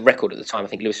 It was a record at the time. I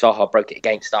think Louis Saha broke it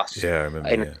against us. Yeah, I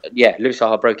remember. Louis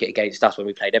Saha broke it against us when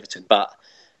we played Everton. But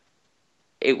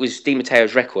it was Di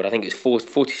Matteo's record. I think it was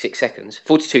 42 seconds.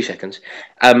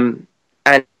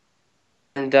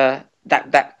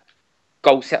 That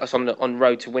goal set us on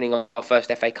road to winning our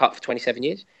first FA Cup for 27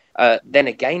 years. Then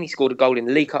again, he scored a goal in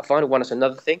the League Cup final, won us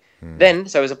another thing. Then,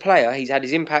 so as a player, he's had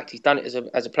his impact. He's done it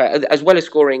as a player, as well as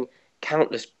scoring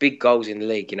countless big goals in the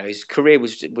league. You know, his career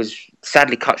was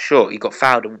sadly cut short. He got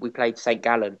fouled, and we played St.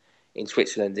 Gallen in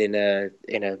Switzerland in a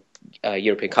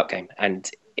European Cup game, and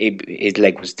his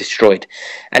leg was destroyed.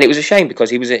 And it was a shame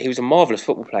because he was a marvellous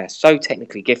football player, so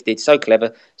technically gifted, so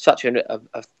clever, such a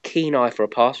keen eye for a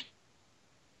pass.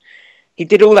 He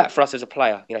did all that for us as a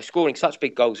player, you know, scoring such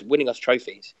big goals, winning us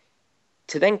trophies.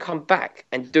 To then come back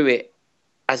and do it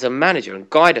as a manager and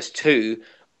guide us to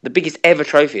the biggest ever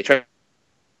trophy, a trophy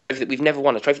that we've never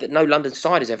won, a trophy that no London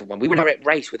side has ever won. We were in a direct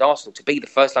race with Arsenal to be the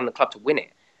first London club to win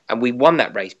it, and we won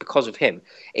that race because of him.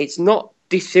 It's not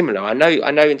dissimilar. I know.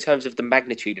 In terms of the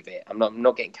magnitude of it, I'm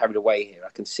not getting carried away here. I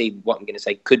can see what I'm going to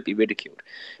say could be ridiculed,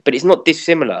 but it's not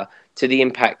dissimilar to the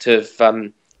impact of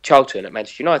Charlton at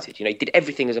Manchester United. You know, he did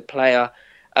everything as a player.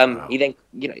 Wow. He then,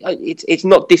 you know, it's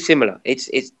not dissimilar.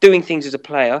 It's doing things as a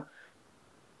player,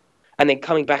 and then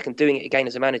coming back and doing it again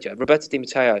as a manager. Roberto Di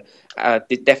Matteo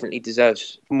definitely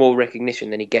deserves more recognition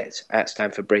than he gets at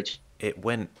Stamford Bridge. It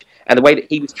went, and the way that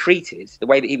he was treated, the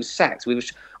way that he was sacked.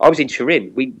 I was in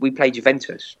Turin. We played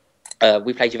Juventus. And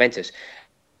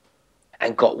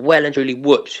got well and truly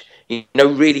whooped. You know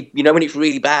when it's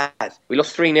really bad. We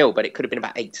lost 3-0, but it could have been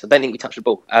about 8. So I don't think we touched the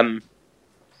ball. It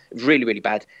was really, really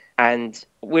bad. And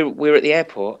we're at the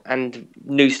airport, and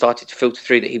news started to filter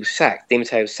through that he was sacked. Di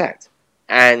Matteo was sacked,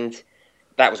 and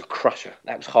that was a crusher.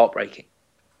 That was heartbreaking.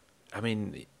 I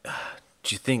mean, do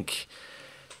you think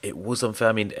it was unfair?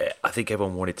 I mean, I think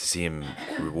everyone wanted to see him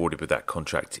rewarded with that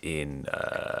contract in,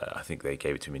 I think they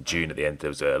gave it to him in June at the end. There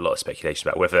was a lot of speculation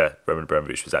about whether Roman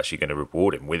Abramovich was actually going to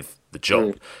reward him with the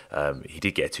job. He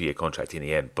did get a 2-year contract in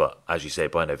the end, but as you say,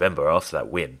 by November, after that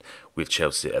win with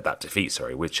Chelsea,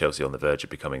 with Chelsea on the verge of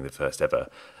becoming the first ever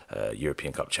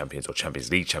European Cup champions or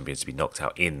Champions League champions to be knocked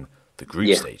out in the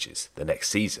group stages the next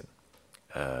season.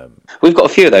 We've got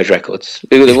a few of those records.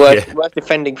 We were the worst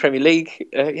defending Premier League.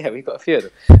 We've got a few of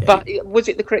them. Yeah. But was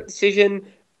it the correct decision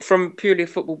from purely a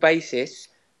football basis?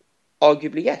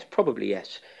 Arguably, yes. Probably,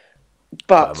 yes.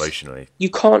 But emotionally, you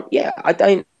can't. Yeah, I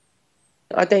don't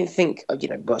think, you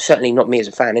know. Well, certainly not me as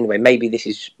a fan. Anyway, maybe this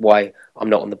is why I'm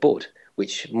not on the board,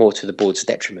 which more to the board's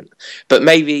detriment. But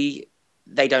maybe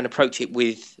they don't approach it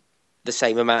with the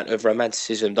same amount of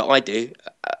romanticism that I do.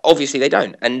 Obviously they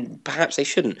don't, and perhaps they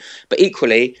shouldn't. But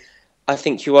equally, I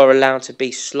think you are allowed to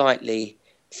be slightly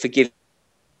forgiving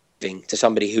to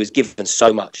somebody who has given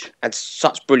so much and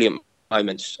such brilliant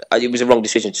moments. It was a wrong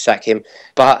decision to sack him,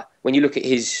 but when you look at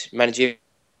his managerial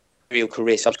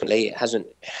career subsequently, it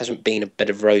hasn't been a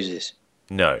bed of roses.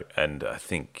 No, and I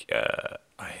think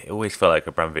I always felt like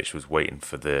Abramovich was waiting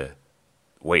for the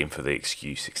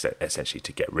excuse, essentially,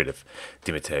 to get rid of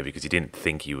Di Matteo because he didn't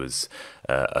think he was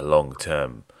a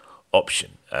long-term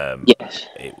option. Yes,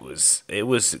 it was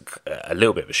a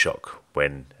little bit of a shock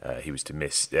when he was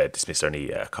dismissed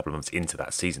only a couple of months into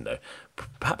that season, though.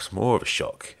 Perhaps more of a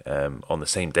shock on the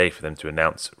same day for them to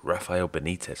announce Rafael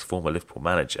Benitez, former Liverpool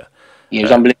manager,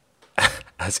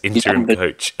 as interim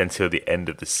coach until the end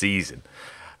of the season.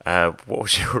 What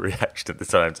was your reaction at the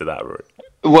time to that, Rory?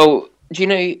 Well, do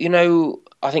you know?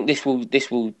 I think this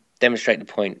will demonstrate the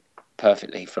point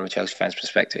perfectly from a Chelsea fan's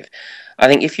perspective. I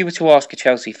think if you were to ask a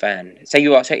Chelsea fan,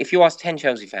 if you ask 10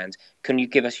 Chelsea fans, can you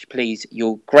give us, please,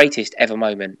 your greatest ever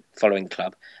moment following the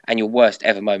club and your worst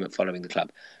ever moment following the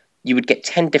club, you would get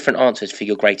 10 different answers for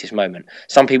your greatest moment.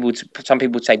 Some people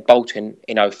would say Bolton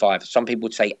in 2005. Some people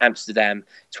would say Amsterdam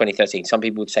 2013. Some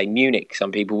people would say Munich.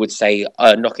 Some people would say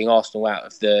knocking Arsenal out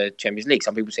of the Champions League.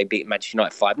 Some people would say beating Manchester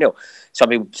United 5-0. Some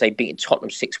people would say beating Tottenham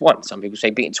 6-1. Some people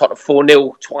say beating Tottenham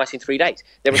 4-0 twice in 3 days.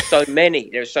 There are so many.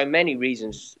 There are so many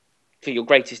reasons for your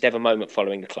greatest ever moment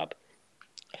following the club.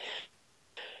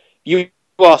 You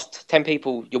asked 10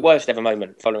 people your worst ever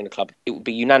moment following the club, it would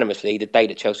be unanimously the day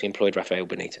that Chelsea employed Rafael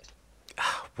Benitez.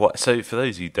 What? So for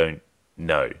those who don't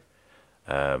know,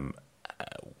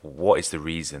 what is the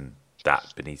reason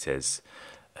that Benitez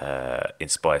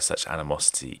inspires such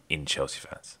animosity in Chelsea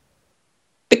fans?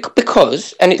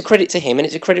 Because, and it's a credit to him, and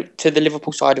it's a credit to the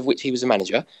Liverpool side of which he was a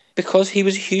manager, because he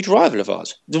was a huge rival of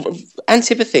ours.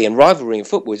 Antipathy and rivalry in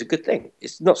football is a good thing.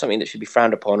 It's not something that should be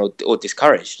frowned upon or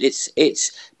discouraged.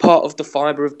 It's part of the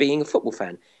fibre of being a football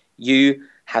fan. You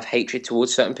have hatred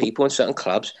towards certain people and certain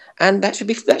clubs, and that should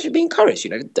be encouraged.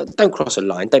 Don't cross a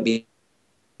line. Don't be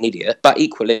an idiot. But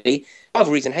equally,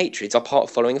 rivalries and hatreds are part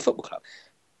of following a football club.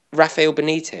 Rafael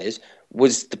Benitez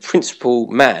was the principal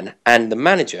man and the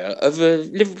manager of a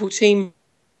Liverpool team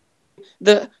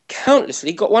that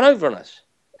countlessly got one over on us.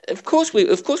 Of course we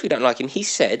don't like him. He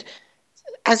said,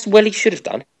 as well he should have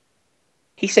done,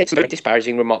 he said some very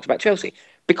disparaging remarks about Chelsea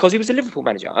because he was a Liverpool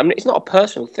manager. I mean, it's not a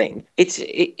personal thing.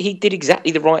 He did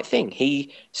exactly the right thing.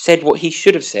 He said what he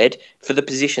should have said for the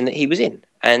position that he was in,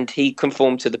 and he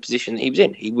conformed to the position that he was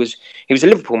in. He was a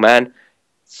Liverpool man,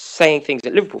 saying things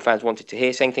that Liverpool fans wanted to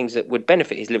hear, saying things that would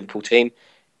benefit his Liverpool team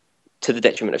to the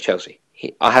detriment of Chelsea.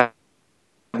 I have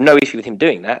no issue with him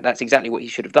doing that. That's exactly what he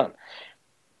should have done.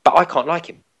 But I can't like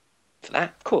him for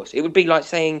that, of course. It would be like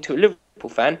saying to a Liverpool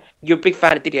fan, you're a big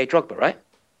fan of Didier Drogba, right?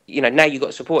 Now you've got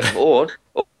to support him. Or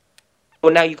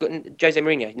now you've got Jose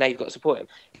Mourinho, now you've got to support him.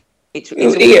 It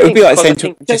would be like saying to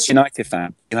a Manchester United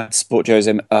fan, you have to support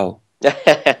Jose. Oh.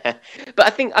 But I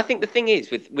think the thing is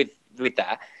with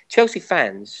that, Chelsea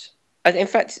fans, in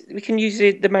fact, we can use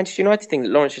the Manchester United thing that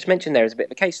Lawrence just mentioned there as a bit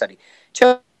of a case study.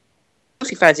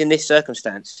 Chelsea fans in this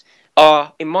circumstance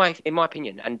are, in my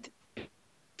opinion, and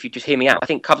if you just hear me out, I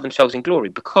think cover themselves in glory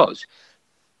because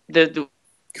the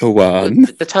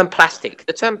term plastic,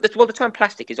 the term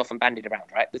plastic is often bandied around,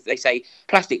 right? They say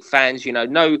plastic fans,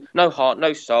 no heart,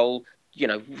 no soul,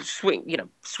 swing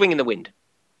in the wind.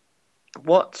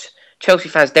 What Chelsea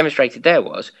fans demonstrated there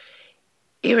was,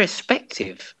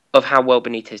 irrespective of how well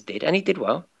Benitez did, and he did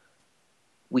well,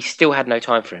 we still had no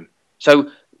time for him.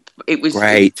 So it was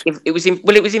great. It was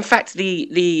in fact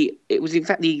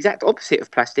the exact opposite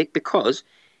of plastic because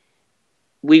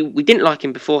we didn't like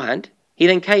him beforehand. He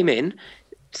then came in,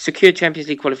 secured Champions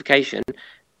League qualification,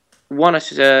 won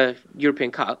us a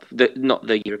European Cup, not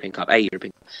the European Cup, a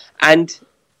European Cup, and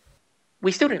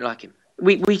we still didn't like him.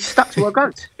 We stuck to our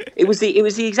guns. It was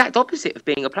the exact opposite of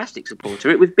being a plastic supporter.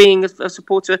 It was being a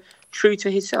supporter true to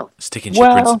himself. Sticking to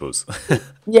your principles.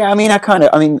 Yeah,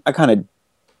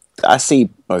 I see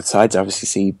both sides. I obviously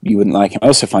see you wouldn't like him. I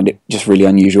also find it just really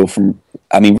unusual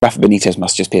Rafa Benitez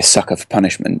must just be a sucker for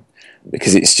punishment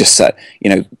because it's just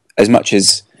as much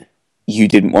as you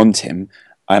didn't want him,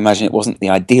 I imagine it wasn't the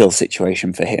ideal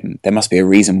situation for him. There must be a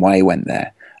reason why he went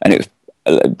there, and it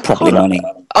was probably money.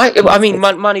 I mean,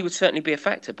 money would certainly be a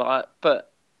factor,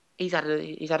 but he's had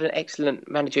an excellent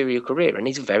managerial career, and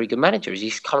he's a very good manager, as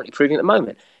he's currently proving at the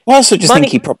moment. I also just think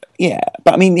he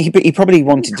probably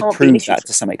wanted to prove that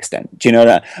to some extent. Do you know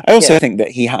that? I also think that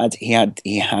he had. I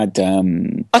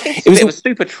think it's a bit of a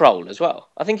super troll as well.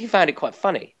 I think he found it quite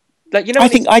funny.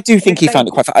 I do think he found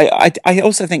it quite funny. I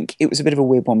also think it was a bit of a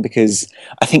weird one because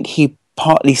I think he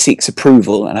partly seeks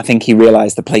approval, and I think he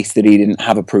realised the place that he didn't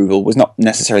have approval was not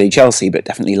necessarily Chelsea, but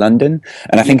definitely London.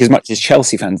 And I think as much as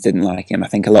Chelsea fans didn't like him, I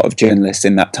think a lot of journalists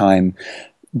in that time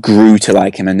grew to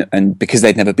like him, and because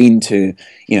they'd never been to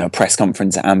a press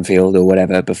conference at Anfield or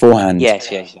whatever beforehand,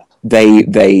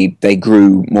 they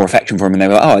grew more affection for him, and they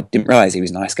were like, oh, I didn't realise he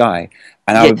was a nice guy.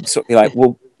 And I would sort of be like,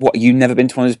 well, what, you've never been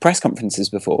to one of his press conferences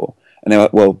before? And they were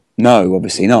like, well, no,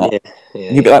 obviously not.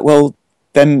 And you'd be like, well,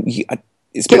 then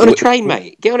get on a train,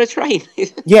 mate. Get on a train.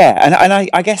 Yeah, and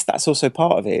I guess that's also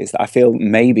part of it, is that I feel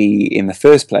maybe in the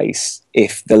first place,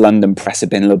 if the London press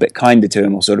had been a little bit kinder to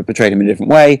him or sort of portrayed him in a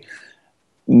different way,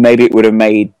 maybe it would have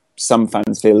made some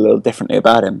fans feel a little differently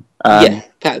about him. But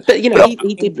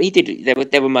he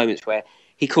did. There were moments where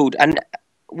he called, and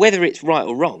whether it's right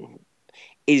or wrong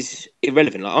is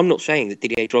irrelevant. Like, I'm not saying that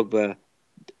Didier Drogba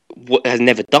has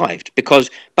never dived,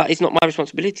 but it's not my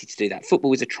responsibility to do that.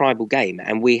 Football is a tribal game,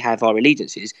 and we have our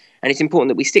allegiances, and it's important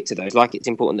that we stick to those, like it's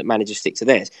important that managers stick to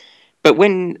theirs. But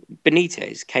when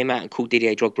Benitez came out and called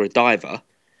Didier Drogba a diver,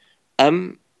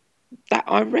 that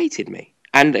irritated me,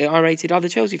 and it irritated other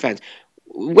Chelsea fans.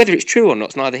 Whether it's true or not,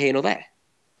 it's neither here nor there.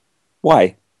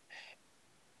 Why?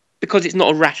 Because it's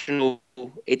not a rational.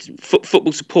 It's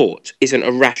football support isn't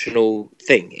a rational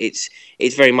thing. It's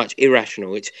very much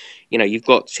irrational. It's you've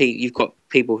got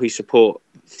people who support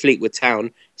Fleetwood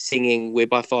Town singing "We're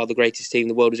by far the greatest team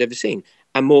the world has ever seen,"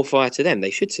 and more fire to them.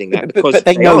 They should sing that but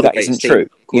they know that isn't true.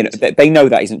 They know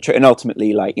that isn't true, and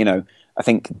ultimately, I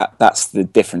think that's the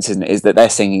difference, isn't it? Is that they're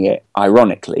singing it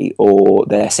ironically, or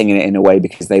they're singing it in a way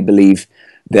because they believe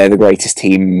they're the greatest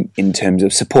team in terms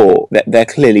of support. They're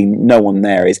clearly, no one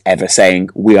there is ever saying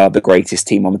we are the greatest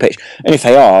team on the pitch. And if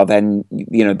they are, then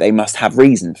they must have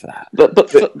reason for that.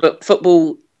 But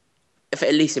football,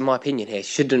 at least in my opinion here,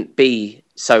 shouldn't be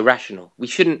so rational. We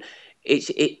shouldn't.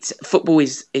 It's football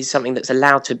is something that's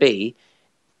allowed to be.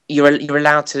 You're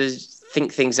allowed to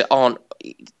think things that aren't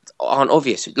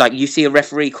obvious. Like you see a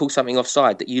referee call something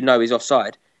offside that is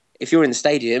offside. If you're in the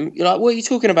stadium, you're like, "What are you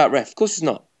talking about, ref? Of course it's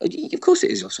not. Of course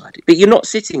it is offside." But you're not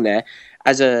sitting there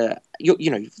as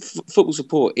football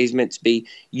support is meant to be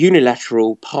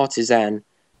unilateral, partisan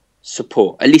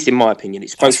support. At least in my opinion,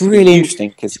 it's supposed interesting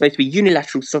because it's supposed to be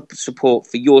unilateral support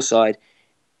for your side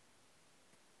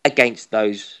against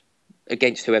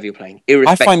whoever you're playing.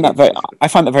 I find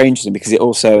that very interesting because it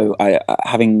also,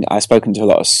 I've spoken to a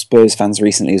lot of Spurs fans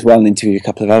recently as well and interviewed a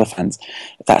couple of other fans.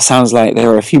 That sounds like there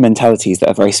are a few mentalities that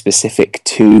are very specific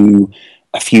to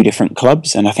a few different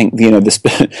clubs, and I think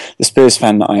the Spurs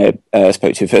fan that I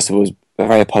spoke to, first of all, was a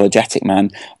very apologetic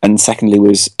man, and secondly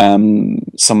was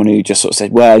someone who just sort of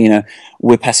said, "Well,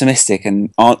 we're pessimistic,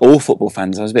 and aren't all football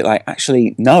fans?" I was a bit like,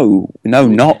 actually, no,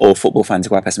 not all football fans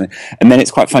are quite pessimistic. And then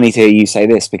it's quite funny to hear you say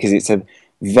this because it's a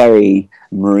very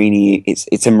Mourinho,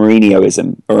 it's a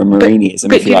Mourinhoism or a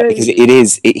Mourinhoism, if you like, because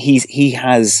he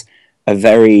has a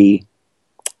very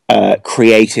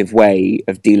creative way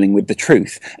of dealing with the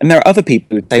truth. And there are other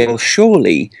people who say, well,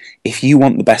 surely if you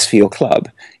want the best for your club,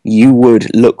 you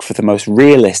would look for the most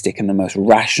realistic and the most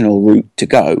rational route to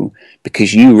go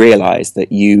because you realise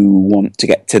that you want to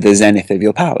get to the zenith of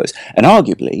your powers. And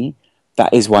arguably,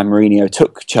 that is why Mourinho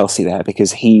took Chelsea there,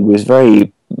 because he was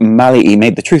he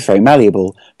made the truth very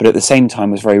malleable, but at the same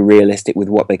time was very realistic with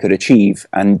what they could achieve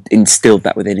and instilled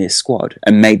that within his squad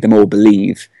and made them all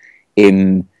believe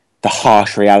in the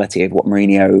harsh reality of what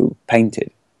Mourinho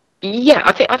painted. Yeah,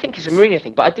 I think it's a Mourinho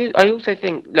thing, but I also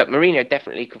think, look, Mourinho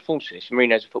definitely conforms to this.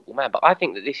 Mourinho's a football man, but I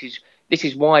think that this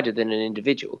is wider than an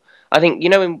individual. I think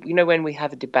when we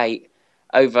have a debate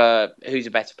over who's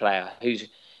a better player,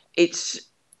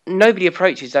 nobody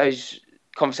approaches those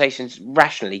conversations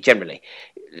rationally. Generally,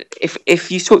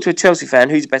 if you talk to a Chelsea fan,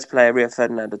 who's a better player, Rio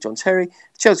Ferdinand or John Terry?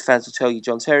 The Chelsea fans will tell you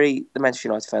John Terry. The Manchester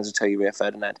United fans will tell you Rio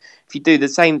Ferdinand. If you do the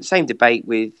same debate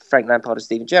with Frank Lampard and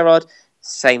Steven Gerrard,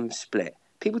 same split.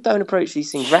 People don't approach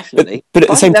these things rationally. But at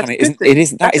the same time,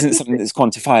 that isn't something that's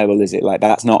quantifiable, is it? Like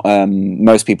that's not.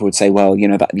 Most people would say, well,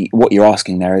 that what you're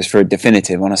asking there is for a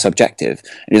definitive on a subjective.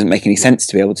 It doesn't make any sense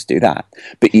to be able to do that.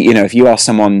 But if you ask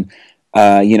someone,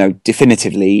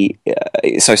 definitively,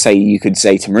 so say you could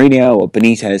say to Mourinho or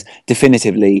Benitez,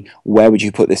 definitively, where would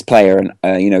you put this player? And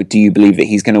do you believe that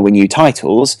he's going to win you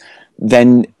titles?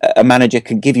 Then a manager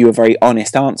could give you a very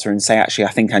honest answer and say, actually, I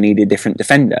think I need a different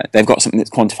defender. They've got something that's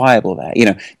quantifiable there.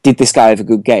 Did this guy have a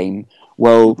good game?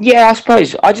 Well, yeah, I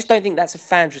suppose. I just don't think that's a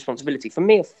fan's responsibility. For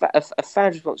me, a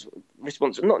fan's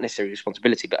responsibility, not necessarily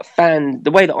responsibility, but a fan, the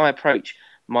way that I approach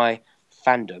my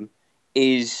fandom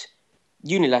is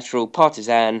unilateral,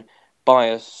 partisan,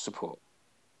 bias support.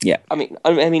 Yeah. I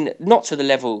mean, not to the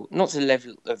level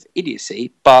of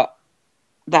idiocy, but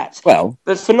that's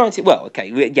but for 90. Well, okay,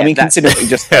 yeah. I mean, consider what you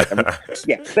just said.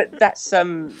 Yeah, but that's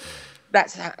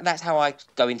how I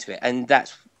go into it, and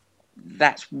that's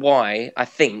why I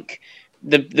think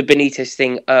the Benitez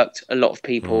thing irked a lot of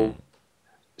people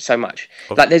so much.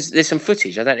 Like there's some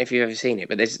footage. I don't know if you've ever seen it,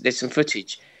 but there's some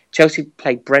footage. Chelsea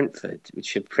played Brentford,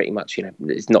 which are pretty much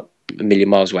it's not a million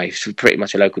miles away. It's pretty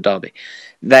much a local derby.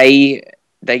 We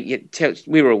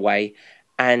were away.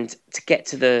 And to get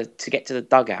to the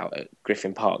dugout at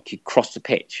Griffin Park, you cross the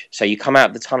pitch. So you come out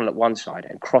of the tunnel at one side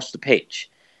and cross the pitch.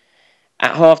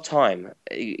 At half time,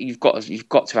 you've got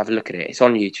to have a look at it. It's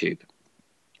on YouTube.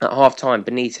 At half time,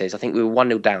 Benitez, I think we were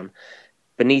 1-0 down.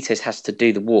 Benitez has to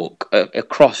do the walk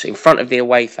across in front of the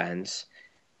away fans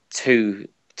to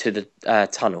the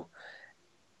tunnel,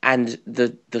 and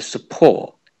the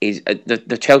support is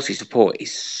the Chelsea support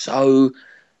is so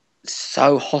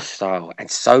hostile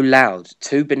and so loud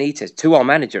to Benitez, to our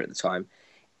manager at the time.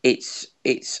 It's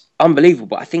unbelievable.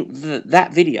 But I think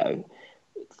that video,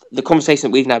 the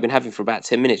conversation that we've now been having for about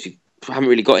 10 minutes, we haven't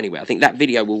really got anywhere. I think that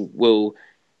video will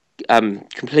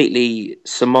completely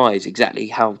surmise exactly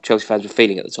how Chelsea fans were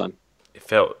feeling at the time. It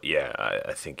felt,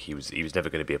 I think he was never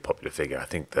going to be a popular figure. I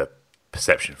think the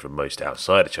perception from most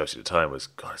outside of Chelsea at the time was,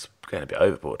 God, it's going a bit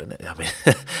overboard, isn't it? I mean,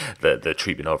 the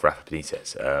treatment of Rafa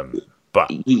Benitez. But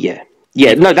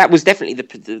no, that was definitely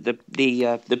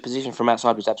the position from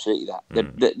outside was absolutely that.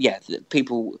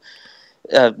 People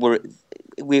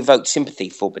we evoked sympathy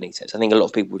for Benitez. I think a lot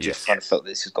of people just kind of felt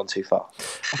this has gone too far.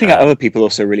 I think other people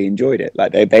also really enjoyed it.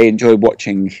 Like they enjoyed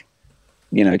watching,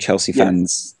 Chelsea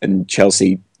fans and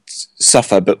Chelsea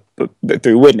suffer, but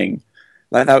through winning.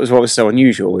 Like that was what was so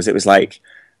unusual. Was it was like,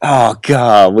 oh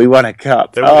god, we won a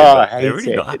cup. I hate they're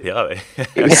really it. not happy, are they?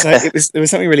 There was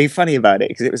something really funny about it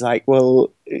because it was like,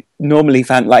 well, normally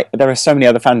there are so many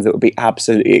other fans that would be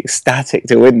absolutely ecstatic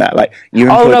to win that. Like you.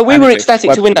 Oh no, we were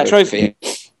ecstatic to win that trophy.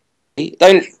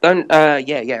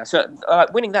 Yeah. So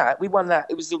winning that, we won that.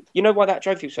 It was you know why that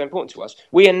trophy was so important to us.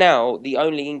 We are now the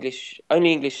only English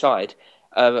side,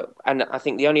 and I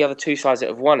think the only other two sides that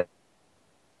have won it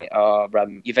are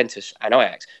Juventus and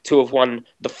Ajax. Two have won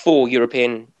the 4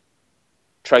 European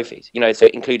trophies. You know, so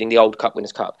including the old Cup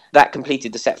Winners' Cup. That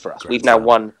completed the set for us. We've now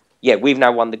won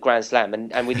the Grand Slam,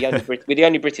 and we're the only we're the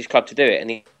only British club to do it, and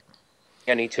the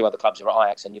only two other clubs are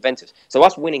Ajax and Juventus. So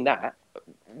us winning that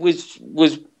was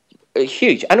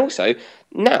huge. And also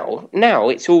now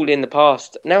it's all in the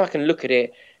past. Now I can look at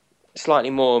it slightly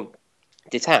more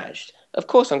detached. Of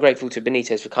course, I'm grateful to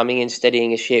Benitez for coming in,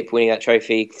 steadying a ship, winning that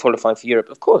trophy, qualifying for Europe.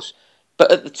 Of course,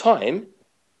 but at the time,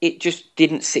 it just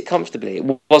didn't sit comfortably. It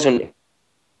wasn't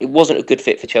a good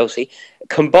fit for Chelsea.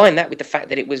 Combine that with the fact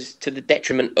that it was to the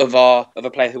detriment of a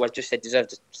player who I just said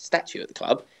deserved a statue at the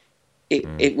club.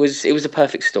 It was a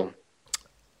perfect storm.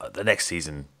 The next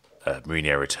season,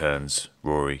 Mourinho returns.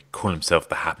 Rory, calling himself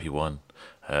the happy one.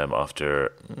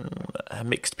 After a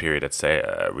mixed period, I'd say,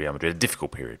 Real Madrid, a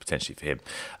difficult period potentially for him.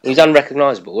 He was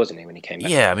unrecognisable, wasn't he, when he came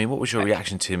back? Yeah, I mean, what was your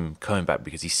reaction to him coming back?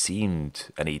 Because he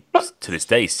to this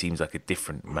day, seems like a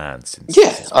different man since.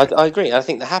 Yeah, I agree. I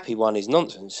think the happy one is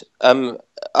nonsense.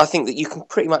 I think that you can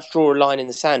pretty much draw a line in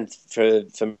the sand for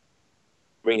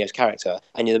Mourinho's character,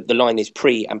 and the line is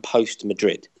pre and post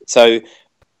Madrid. So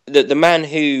the man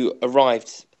who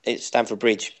arrived at Stamford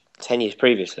Bridge 10 years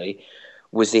previously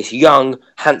was this young,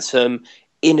 handsome,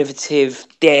 innovative,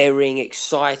 daring,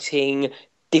 exciting,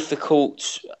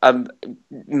 difficult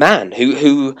man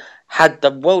who had the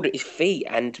world at his feet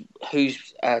and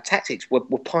whose tactics were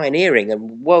pioneering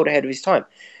and world ahead of his time.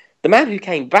 The man who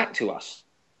came back to us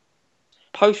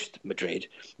post-Madrid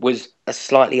was a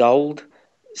slightly old,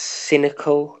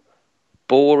 cynical,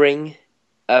 boring,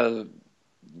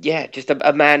 just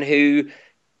a man who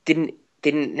didn't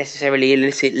necessarily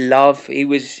elicit love. He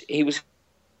was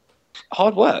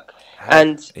hard work,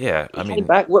 and came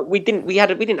back. We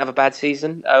didn't have a bad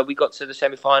season. We got to the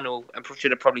semi-final and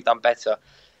should have probably done better.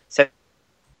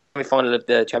 Semi-final of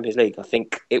the Champions League. I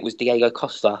think it was Diego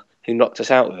Costa who knocked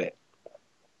us out of it.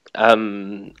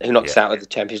 Us out of the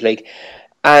Champions League,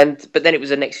 but then it was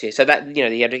the next year. So that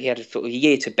he had a sort of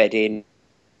year to bed in.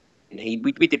 We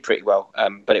did pretty well,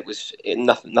 but it was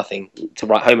nothing to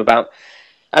write home about.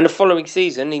 And the following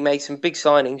season, he made some big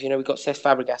signings. We got Cesc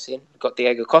Fabregas in, we got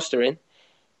Diego Costa in,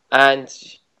 and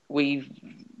we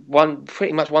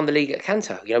pretty much won the league at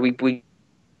canter. We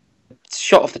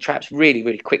shot off the traps really,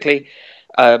 really quickly.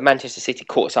 Manchester City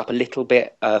caught us up a little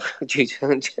bit due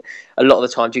to a lot of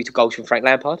the time due to goals from Frank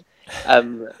Lampard.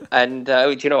 Do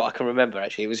you know what I can remember?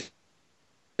 Actually, it was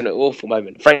an awful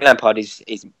moment. Frank Lampard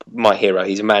is my hero.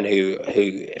 He's a man who,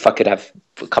 if I could have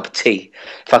a cup of tea,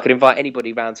 if I could invite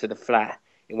anybody round to the flat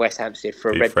in West Hampstead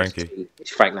for a Red Bull tea, it's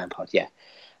Frank Lampard. Yeah.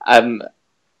 And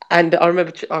I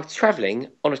remember I was travelling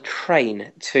on a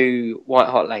train to White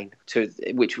Hart Lane,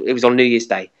 which it was on New Year's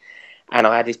Day. And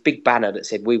I had this big banner that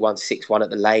said, "We won 6-1 at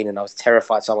the Lane," and I was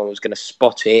terrified someone was going to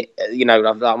spot it.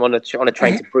 I'm on a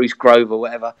train to Bruce Grove or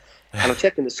whatever, and I'm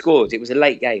checking the scores. It was a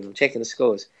late game. I'm checking the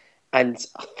scores, and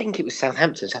I think it was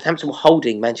Southampton. Southampton were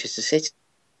holding Manchester City.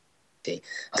 I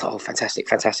thought, "Oh, fantastic!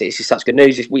 This is such good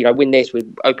news. If we win this, we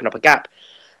open up a gap."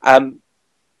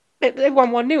 They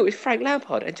won 1-0. It was Frank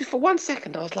Lampard, and just for 1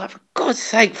 second, I was like, "For God's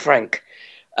sake, Frank!"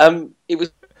 It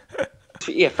was.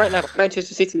 Yeah, Frank Lampard,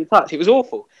 Manchester City in touch. It was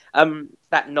awful.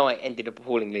 That night ended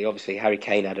appallingly. Obviously, Harry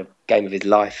Kane had a game of his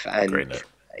life, and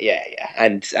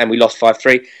and we lost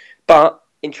 5-3. But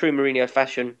in true Mourinho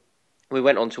fashion, we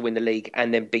went on to win the league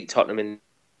and then beat Tottenham in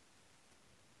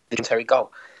the Terry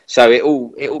goal. So it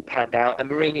all panned out, and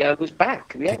Mourinho was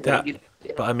back.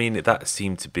 But I mean, that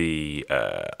seemed to be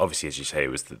obviously, as you say,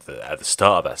 it was at the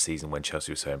start of that season when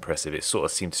Chelsea was so impressive. It sort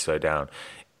of seemed to slow down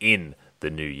in the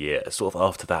new year. Sort of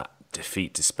after that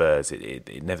defeat to Spurs,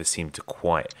 it never seemed to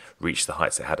quite reach the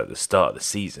heights it had at the start of the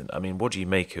season. I mean, what do you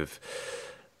make of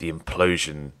the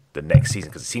implosion the next season?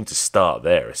 Because it seemed to start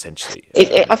there, essentially.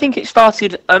 I think it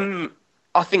started...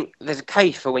 I think there's a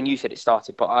case for when you said it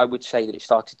started, but I would say that it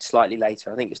started slightly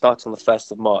later. I think it started on the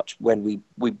 1st of March when we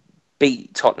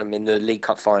beat Tottenham in the League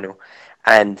Cup final,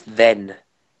 and then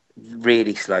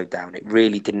really slowed down. It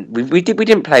really didn't... We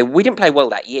didn't play well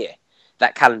that year,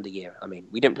 that calendar year. I mean,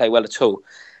 we didn't play well at all.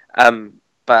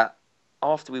 But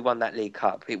after we won that League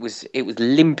Cup, it was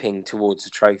limping towards the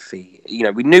trophy. You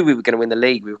know, we knew we were going to win the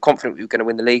league. We were confident we were going to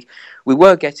win the league. We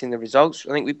were getting the results.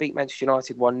 I think we beat Manchester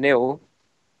United 1-0.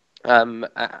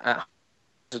 At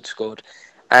scored,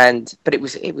 but it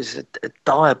was a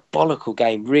diabolical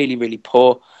game. Really, really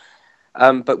poor.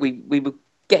 But we were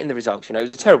getting the results. You know,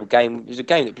 it was a terrible game. It was a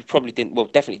game that we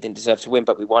definitely didn't deserve to win,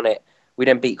 but we won it. We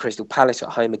then beat Crystal Palace at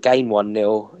home again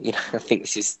 1-0. You know, I think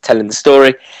this is telling the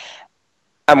story.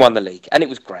 And won the league, and it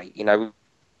was great. You know,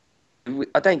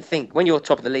 I don't think when you're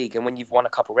top of the league and when you've won a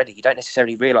cup already, you don't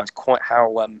necessarily realise quite how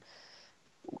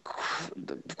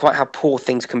poor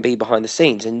things can be behind the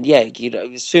scenes. And yeah, you know,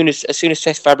 as soon as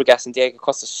Cesc Fabregas and Diego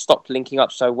Costa stopped linking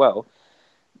up so well,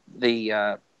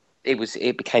 it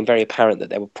became very apparent that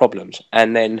there were problems.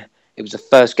 And then it was the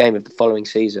first game of the following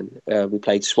season. We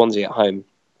played Swansea at home.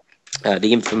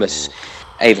 The infamous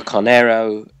Ava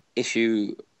Carneiro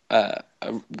issue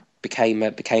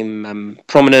became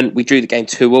prominent. We drew the game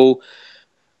 2-2.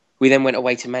 We then went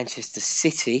away to Manchester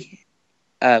City.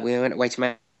 And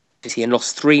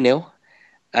lost 3-0.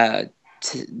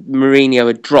 Mourinho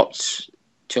had dropped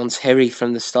John Terry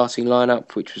from the starting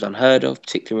lineup, which was unheard of,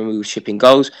 particularly when we were shipping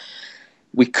goals.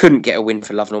 We couldn't get a win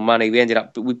for love nor money.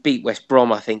 We beat West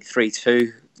Brom, I think,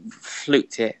 3-2,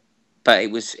 fluked it, but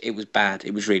it was bad.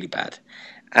 It was really bad,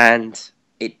 and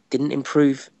it didn't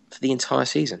improve for the entire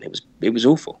season. It was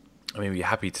awful. I mean, were you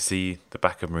happy to see the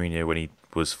back of Mourinho when he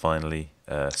was finally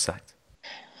sacked?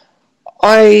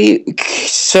 I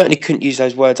certainly couldn't use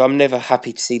those words. I'm never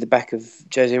happy to see the back of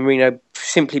Jose Mourinho,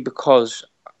 simply because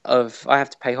I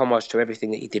have to pay homage to everything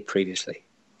that he did previously.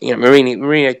 You know,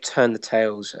 Mourinho turned the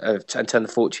tails and turned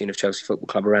the fortune of Chelsea Football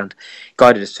Club around,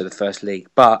 guided us to the first league.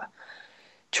 But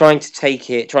trying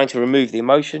to remove the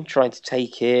emotion, trying to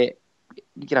take it,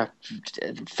 you know,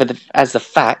 as the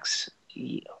facts.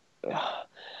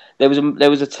 There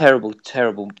was a terrible,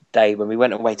 terrible day when we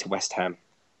went away to West Ham.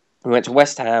 We went to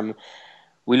West Ham.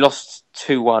 We lost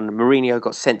 2-1. Mourinho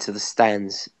got sent to the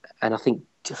stands, and I think,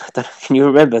 can you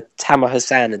remember, Tamer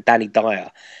Hassan and Danny Dyer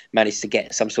managed to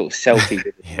get some sort of selfie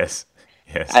with him? Yes.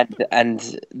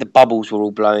 And the bubbles were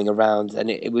all blowing around, and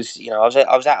it was, you know, I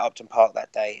was at Upton Park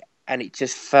that day, and it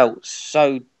just felt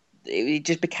so. It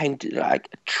just became like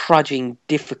a trudging,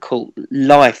 difficult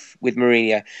life with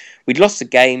Mourinho. We'd lost the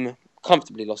game,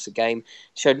 comfortably lost the game,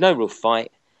 showed no real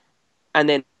fight, and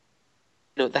then,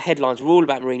 you know, the headlines were all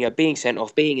about Mourinho being sent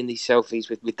off, being in these selfies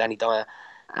with Danny Dyer,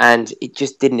 and it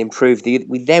just didn't improve.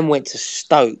 We then went to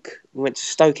Stoke. We went to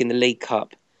Stoke in the League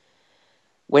Cup,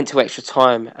 went to extra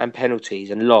time and penalties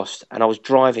and lost. And I was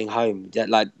driving home.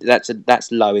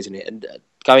 That's low, isn't it? And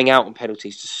going out on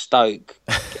penalties to Stoke,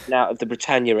 getting out of the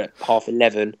Britannia at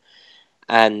 11:30,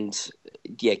 and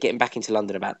getting back into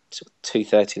London about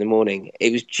 2:30 in the morning.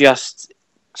 It was just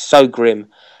so grim,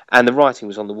 and the writing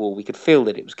was on the wall. We could feel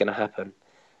that it was going to happen.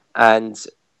 And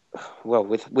well,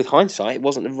 with hindsight, it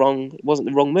wasn't the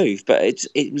wrong move, but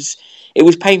it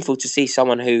was painful to see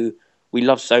someone who we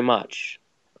love so much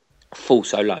fall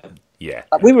so low. Yeah,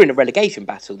 we were in a relegation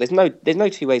battle. There's no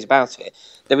two ways about it.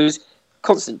 There was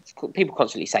people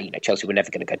constantly say, you know, Chelsea were never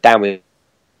going to go down. We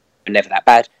were never that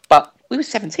bad, but we were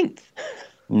 17th.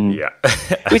 Yeah,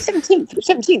 we were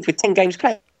 17th with 10 games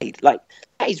played. Like,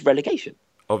 that is relegation.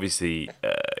 Obviously,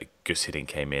 Gus Hiddink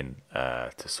came in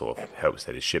to sort of help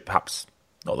steady the ship. Perhaps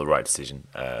not the right decision.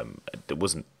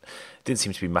 It didn't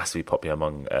seem to be massively popular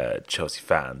among Chelsea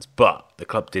fans, but the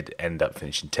club did end up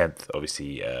finishing 10th.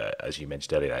 Obviously, as you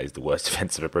mentioned earlier, that is the worst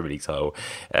defence of a Premier League title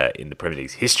in the Premier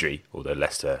League's history, although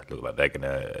Leicester look like they're going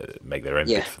to make their own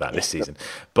bid for that this season.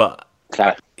 But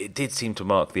it did seem to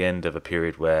mark the end of a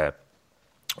period where,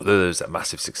 although there was that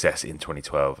massive success in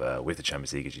 2012 with the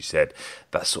Champions League, as you said,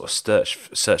 that sort of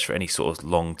search for any sort of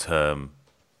long-term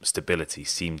stability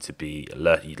seemed to be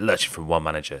lurching from one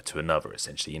manager to another,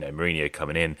 essentially. You know, Mourinho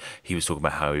coming in, he was talking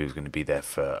about how he was going to be there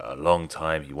for a long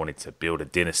time. He wanted to build a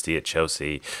dynasty at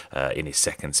Chelsea in his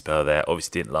second spell there.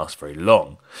 Obviously didn't last very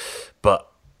long.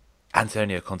 But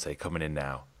Antonio Conte coming in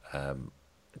now,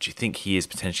 do you think he is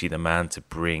potentially the man to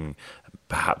bring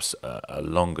perhaps a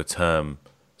longer-term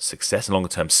success, a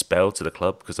longer-term spell to the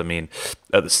club? Because, I mean,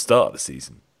 at the start of the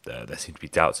season, there seemed to be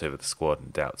doubts over the squad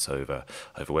and doubts over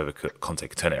whether Conte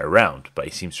could turn it around, but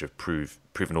he seems to have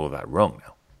proven all of that wrong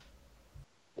now.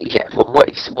 Yeah, well, what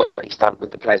he's done with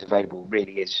the players available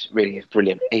really is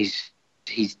brilliant. He's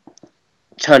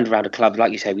turned around a club,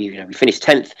 like you say. We finished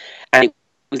 10th, and it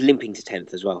was limping to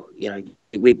 10th as well. You know,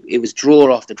 it was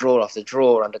draw after draw after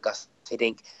draw under Gus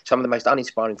Hiddink. Some of the most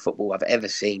uninspiring football I've ever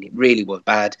seen. It really was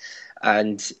bad.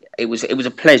 And it was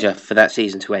a pleasure for that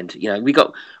season to end. You know, we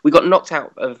got knocked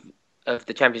out of of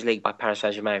the Champions League by Paris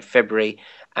Saint-Germain in February,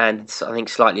 and I think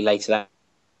slightly later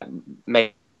that,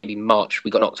 maybe March,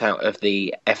 we got knocked out of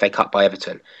the FA Cup by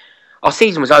Everton. Our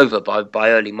season was over by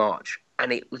early March,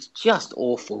 and it was just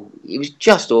awful. It was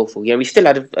just awful. You know, we still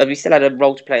had a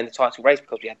role to play in the title race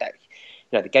because we had that,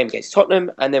 you know, the game against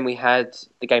Tottenham, and then we had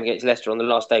the game against Leicester on the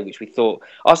last day, which we thought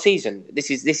our season.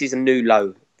 This is a new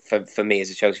low for me as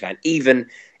a Chelsea fan. Even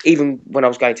when I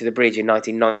was going to the Bridge in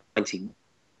 1990,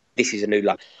 this is a new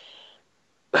low.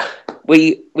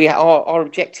 Our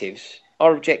objectives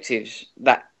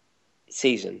that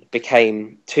season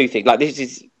became two things. Like, this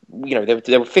is, you know,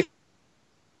 there were 15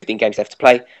 games left to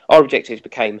play. Our objectives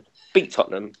became beat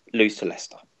Tottenham, lose to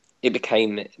Leicester.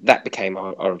 That became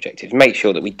our objective. Make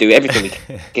sure that we do everything we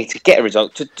can to get a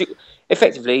result, to do,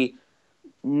 effectively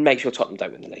make sure Tottenham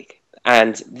don't win the league.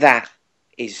 And that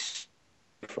is,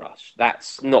 for us,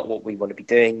 that's not what we want to be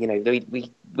doing. You know,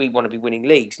 we want to be winning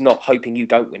leagues, not hoping you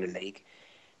don't win a league.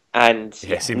 And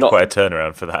it seemed quite a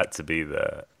turnaround for that to be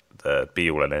the be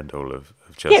all and end all of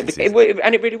Chelsea. Yeah,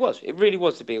 and it really was. It really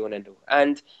was the be all and end all.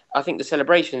 And I think the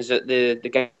celebrations at the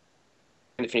game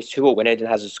that finished 2-2 when Eden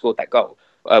Hazard scored that goal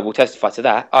will testify to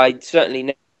that. I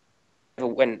certainly never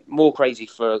went more crazy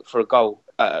for a goal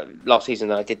last season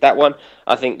than I did that one.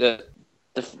 I think that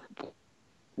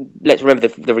let's remember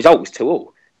the result was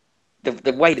 2-2.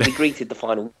 The way that we greeted the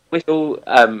final whistle,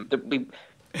 on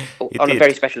a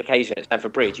very special occasion at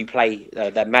Stamford Bridge, you play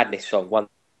their Madness song, One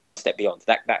Step Beyond.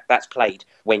 That's played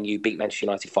when you beat Manchester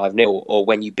United 5-0, or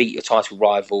when you beat your title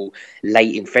rival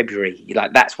late in February.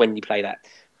 That's when you play that.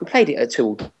 We played it at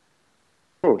 2-2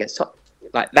 against Tottenham.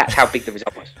 That's how big the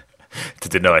result was. To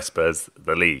deny Spurs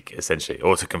the league, essentially,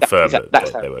 or to confirm that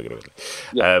they were going to win.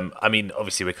 Yeah. I mean,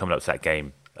 obviously, we're coming up to that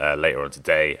game later on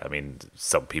today. I mean,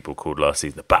 some people called last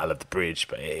season the Battle of the Bridge,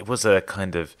 but it was a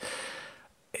kind of...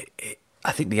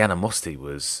 I think the animosity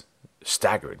was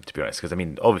staggering, to be honest, because, I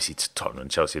mean, obviously Tottenham and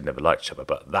Chelsea had never liked each other,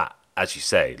 but that, as you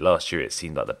say, last year it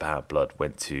seemed like the bad blood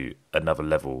went to another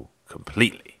level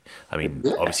completely. I mean,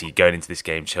 obviously going into this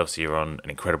game, Chelsea are on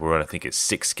an incredible run. I think it's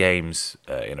 6 games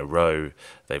in a row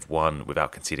they've won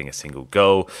without conceding a single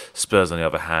goal. Spurs, on the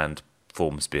other hand,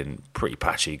 form's been pretty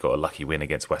patchy. Got a lucky win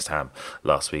against West Ham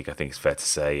last week, I think it's fair to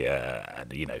say.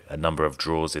 You know, a number of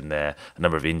draws in there, a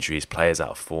number of injuries, players out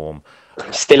of form.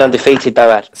 Still undefeated,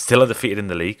 though, Ad. Still undefeated in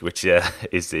the league, which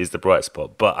is the bright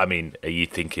spot. But I mean, are you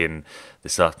thinking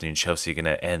this afternoon Chelsea are going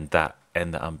to end that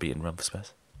unbeaten run for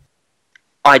Spurs?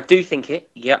 I do think it.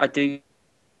 Yeah, I do.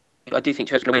 I do think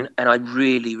Chelsea will win, and I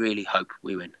really, really hope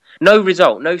we win. No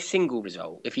result, no single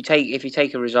result. If you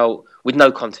take a result with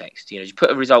no context, you know, just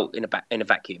put a result in a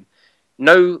vacuum.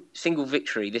 No single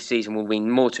victory this season will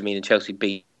mean more to me than Chelsea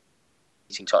beating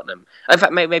Tottenham. In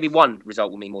fact, maybe one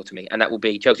result will mean more to me, and that will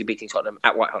be Chelsea beating Tottenham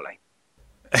at White Hart Lane.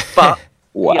 But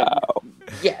wow,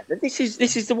 yeah, this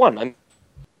is the one. I mean,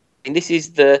 this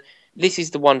is the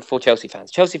one for Chelsea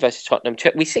fans. Chelsea versus Tottenham.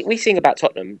 We sing about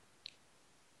Tottenham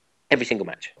every single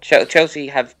match.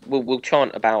 Chelsea will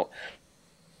chant about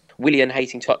Willian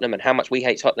hating Tottenham and how much we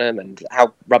hate Tottenham and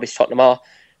how rubbish Tottenham are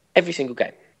every single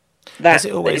game. Has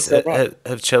it always have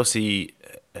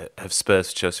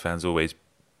Spurs Chelsea fans always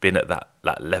been at that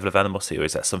level of animosity, or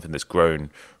is that something that's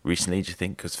grown recently, do you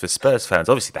think? Because for Spurs fans,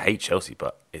 obviously they hate Chelsea,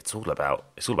 but it's all about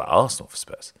Arsenal for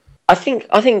Spurs. I think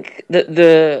that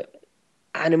the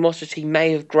animosity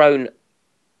may have grown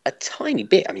a tiny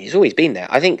bit. I mean, it's always been there.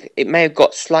 I think it may have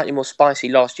got slightly more spicy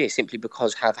last year simply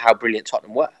because of how brilliant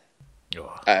Tottenham were.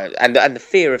 Oh. And the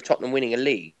fear of Tottenham winning a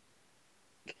league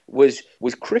was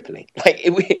crippling. Like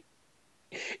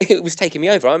it was taking me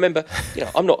over. I remember, you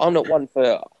know, I'm not one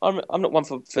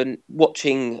for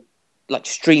watching, like,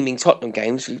 streaming Tottenham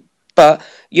games, but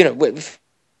you know,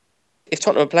 if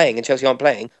Tottenham are playing and Chelsea aren't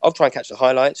playing, I'll try and catch the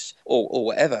highlights or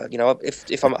whatever. You know,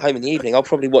 if I'm at home in the evening, I'll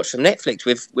probably watch some Netflix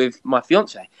with my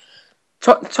fiance.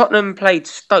 Tottenham played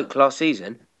Stoke last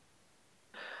season,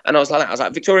 and I was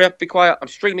like, Victoria, be quiet. I'm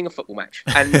streaming a football match,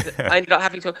 and I ended up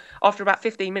having to. After about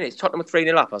 15 minutes, Tottenham were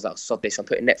 3-0 up. I was like, sod this. I'm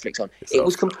putting Netflix on. It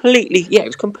was completely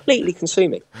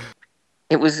consuming.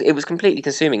 It was completely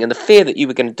consuming, and the fear that you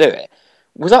were going to do it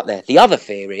was up there. The other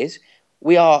fear is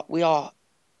we are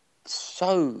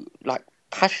so, like,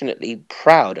 passionately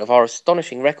proud of our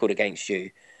astonishing record against you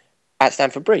at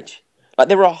Stamford Bridge. Like,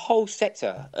 there are a whole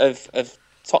sector of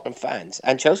Tottenham fans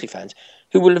and Chelsea fans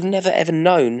who will have never ever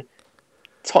known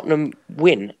Tottenham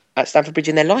win at Stamford Bridge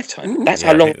in their lifetime. That's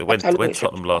how long. When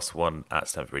Tottenham last won at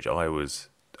Stamford Bridge,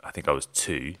 I think I was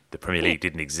 2. The Premier League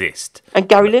didn't exist, and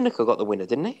Gary Lineker got the winner,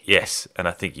 didn't he? Yes, and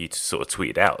I think you sort of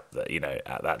tweeted out that, you know,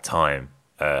 at that time,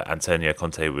 Antonio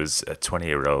Conte was a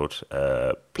 20-year-old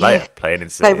player playing in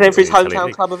playing for his the Italian hometown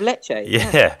league. club of Lecce.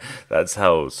 Yeah, that's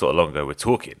how sort of long ago we're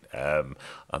talking.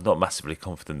 I'm not massively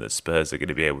confident that Spurs are going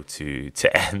to be able to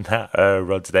end that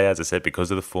run today, as I said,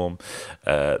 because of the form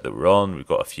that we're on. We've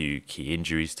got a few key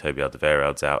injuries. Toby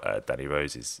Alderweireld's out. Danny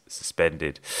Rose is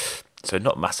suspended. So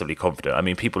not massively confident. I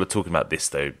mean, people are talking about this,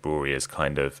 though, Rory, as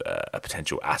kind of a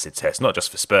potential acid test, not just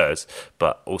for Spurs,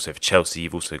 but also for Chelsea.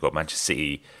 You've also got Manchester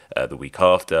City the week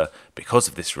after. Because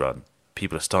of this run,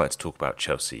 people are starting to talk about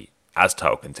Chelsea as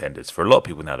title contenders. For a lot of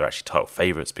people now, they're actually title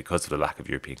favourites because of the lack of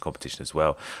European competition as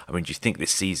well. I mean, do you think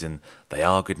this season they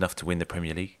are good enough to win the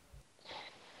Premier League?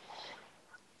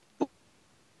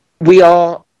 We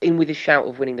are in with a shout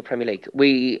of winning the Premier League.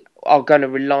 We are going to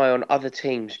rely on other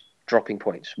teams dropping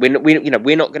points. We're not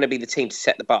going to be the team to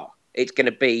set the bar. It's going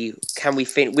to be, can we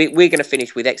finish? We're going to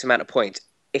finish with X amount of points.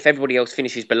 If everybody else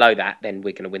finishes below that, then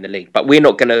we're going to win the league. But we're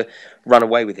not going to run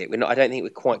away with it. I don't think we're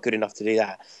quite good enough to do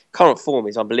that. Current form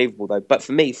is unbelievable, though. But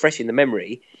for me, fresh in the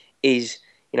memory is,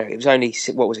 it was only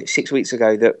 6 weeks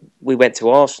ago that we went to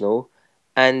Arsenal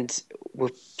and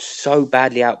were so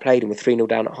badly outplayed and were 3-0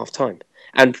 down at half time.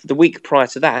 And the week prior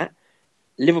to that,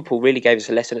 Liverpool really gave us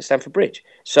a lesson at Stamford Bridge.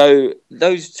 So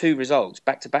those two results,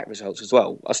 back-to-back results as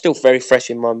well, are still very fresh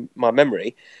in my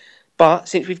memory. But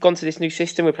since we've gone to this new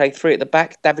system, we're playing three at the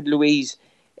back. David Luiz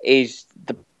is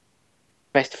the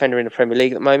best defender in the Premier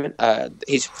League at the moment.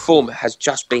 His form has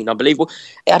just been unbelievable.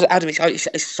 Abramovich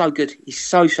is so good. He's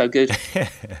so good.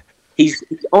 He's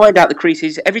ironed out the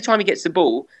creases. Every time he gets the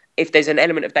ball, if there's an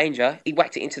element of danger, he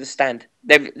whacks it into the stand.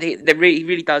 He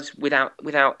really does,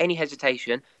 without any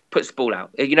hesitation, puts the ball out.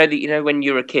 You know when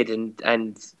you're a kid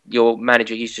and your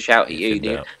manager used to shout at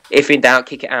you, if in doubt,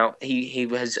 kick it out. He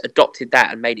has adopted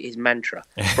that and made it his mantra.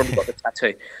 Probably got the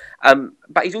tattoo.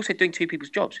 But he's also doing two people's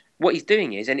jobs. What he's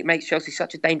doing is, and it makes Chelsea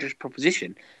such a dangerous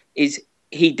proposition, is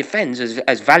he defends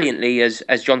as valiantly as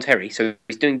John Terry. So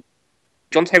he's doing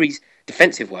John Terry's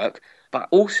defensive work, but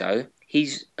also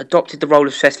he's adopted the role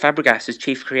of Cesc Fabregas as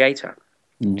chief creator.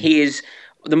 He is,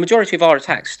 the majority of our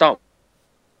attacks start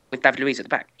with David Luiz at the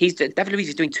back. David Luiz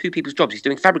is doing two people's jobs. He's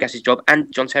doing Fabregas' job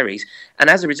and John Terry's. And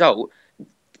as a result,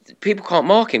 people can't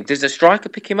mark him. Does the striker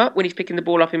pick him up when he's picking the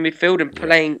ball up in midfield and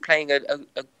playing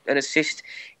an assist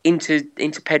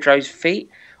into Pedro's feet?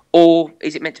 Or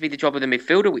is it meant to be the job of the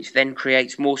midfielder, which then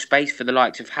creates more space for the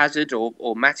likes of Hazard or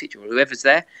Matic or whoever's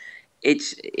there?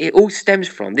 It all stems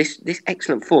from this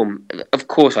excellent form. Of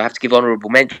course, I have to give honourable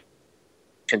mention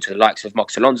to the likes of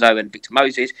Mox Alonso and Victor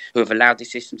Moses, who have allowed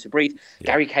this system to breathe.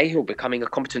 Gary Cahill becoming a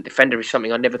competent defender is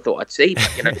something I never thought I'd see.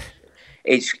 But,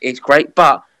 it's great.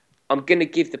 But I'm going to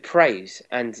give the praise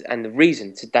and the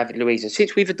reason to David Luiz. And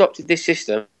since we've adopted this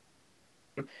system,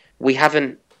 we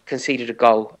haven't conceded a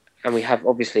goal. And we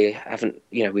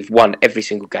we've won every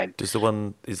single game. Is the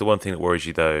one thing that worries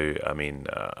you, though? I mean,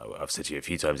 I've said to you a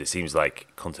few times, it seems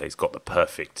like Conte's got the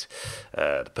perfect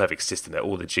system that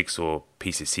all the jigsaw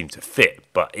pieces seem to fit.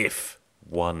 But if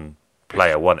one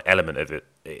element of it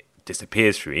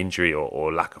disappears through injury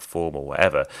or lack of form or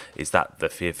whatever, is that the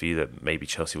fear for you that maybe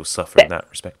Chelsea will suffer in that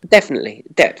respect? Definitely,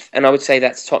 depth, and I would say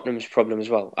that's Tottenham's problem as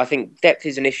well. I think depth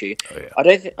is an issue. Oh, yeah.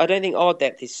 I don't think our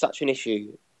depth is such an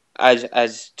issue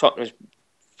as Tottenham's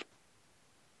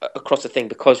across the thing,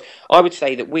 because I would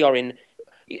say that we are in.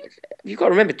 You've got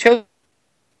to remember,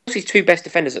 Chelsea's two best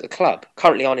defenders at the club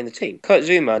currently aren't in the team. Kurt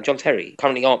Zouma and John Terry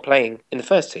currently aren't playing in the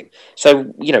first team,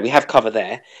 so we have cover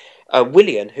there.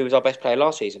 Willian, who was our best player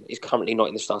last season, is currently not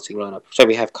in the starting lineup, so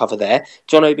we have cover there.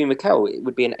 John Obi Mikel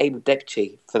would be an able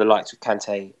deputy for the likes of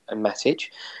Kante and Matic.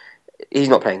 He's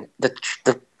not playing.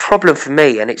 The problem for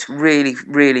me, and it's really,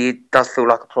 really does feel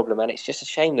like a problem, and it's just a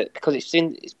shame that because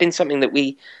it's been something that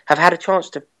we have had a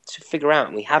chance to figure out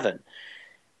and we haven't.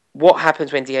 What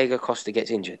happens when Diego Costa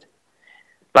gets injured?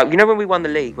 Like, when we won the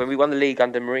league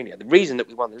under Mourinho, the reason that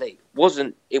we won the league was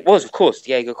of course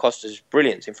Diego Costa's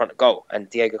brilliance in front of goal and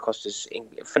Diego Costa's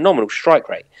phenomenal strike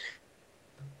rate.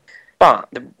 But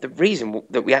the reason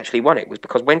that we actually won it was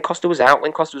because when Costa was out,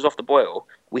 when Costa was off the boil,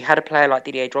 we had a player like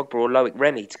Didier Drogba or Loic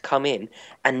Remy to come in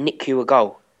and nick you a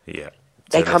goal. Yeah.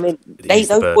 They come in.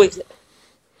 Those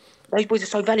boys are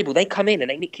so valuable. They come in and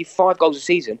they nick you 5 goals a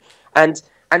season. And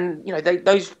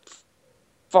those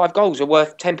 5 goals are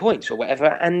worth 10 points or whatever.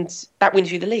 And that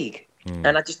wins you the league.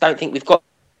 And I just don't think we've got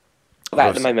that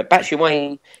at the moment.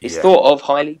 Batshuayi is thought of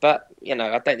highly, but, I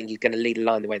don't think he's going to lead a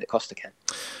line the way that Costa can.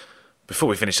 Before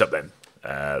we finish up then,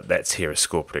 let's hear a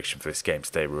score prediction for this game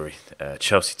today, Rory.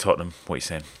 Chelsea-Tottenham, what are you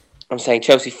saying? I'm saying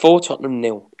Chelsea 4, Tottenham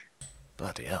 0.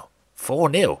 Bloody hell.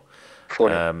 4-0?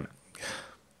 4-0.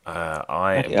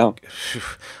 Bloody hell.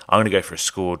 I'm going to go for a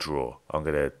score draw. I'm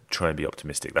going to try and be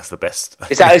optimistic. That's the best.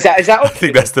 Is that? I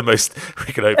think that's the most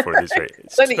we can hope for in this rate. I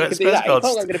don't think you can do that. You can't,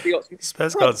 I'm going to be optimistic.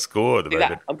 Spurs can't score at the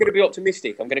moment. I'm going to be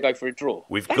optimistic. I'm going to go for a draw.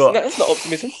 That's not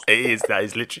optimism. It is. That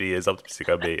is literally as optimistic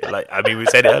I be. We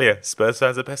said it earlier. Spurs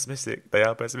fans are pessimistic. They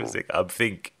are pessimistic. I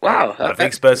think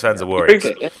Spurs fans are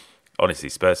worried. Honestly,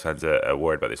 Spurs fans are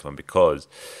worried about this one because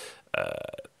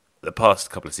the past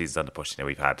couple of seasons under Pochettino,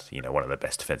 we've had one of the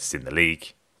best defences in the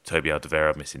league. Toby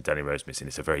Alderweireld missing, Danny Rose missing.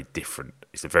 It's a very different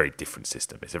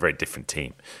system. It's a very different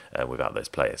team without those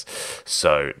players.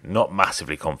 So not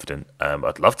massively confident.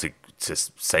 I'd love to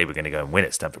say we're going to go and win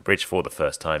at Stamford Bridge for the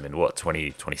first time in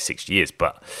 26 years,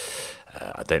 but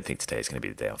I don't think today is going to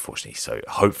be the day, unfortunately. So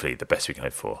hopefully the best we can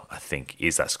hope for, I think,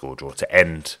 is that score draw to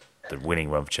end the winning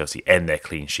run for Chelsea, end their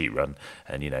clean sheet run.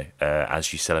 And,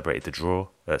 as you celebrated the draw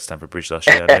at Stamford Bridge last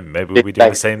year, maybe we'll be doing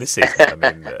the same this season.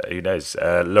 Who knows?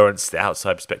 Lawrence, the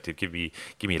outside perspective, give me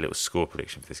a little score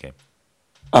prediction for this game.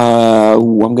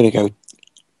 I'm going to go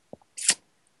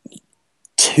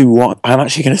 2-1. I'm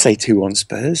actually going to say 2-1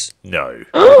 Spurs. No.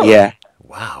 Yeah.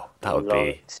 Wow, that would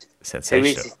be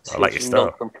sensational. I like your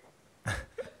style.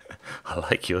 I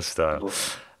like your style.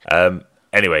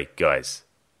 Anyway, guys,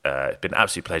 it's been an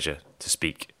absolute pleasure to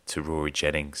speak to Rory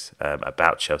Jennings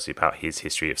about Chelsea, about his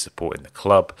history of supporting the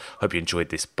club. Hope you enjoyed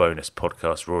this bonus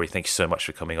podcast. Rory, thank you so much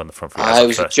for coming on the front. It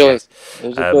was a joy. It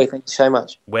was a joy. Thank you so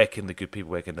much. Where can the good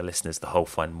people, where can the listeners, the whole,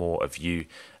 find more of you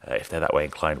if they're that way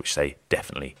inclined, which they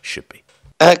definitely should be?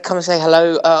 Come and say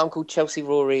hello. I'm called Chelsea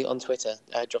Rory on Twitter.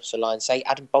 Drop us a line. Say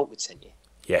Adam Boltwood sent you.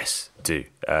 Yes, do.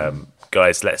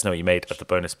 Guys, let us know what you made of the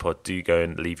bonus pod. Do go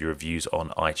and leave your reviews on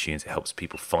iTunes. It helps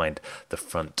people find the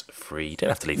front free. You don't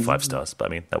have to leave 5 stars,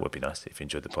 but that would be nice if you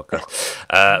enjoyed the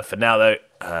podcast. For now, though,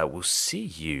 we'll see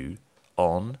you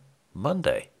on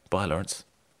Monday. Bye, Lawrence.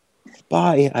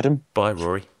 Bye, Adam. Bye,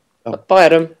 Rory. Bye,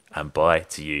 Adam. And bye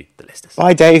to you, the listeners.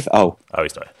 Bye, Dave. Oh,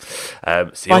 he's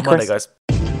not. See you on Monday, guys.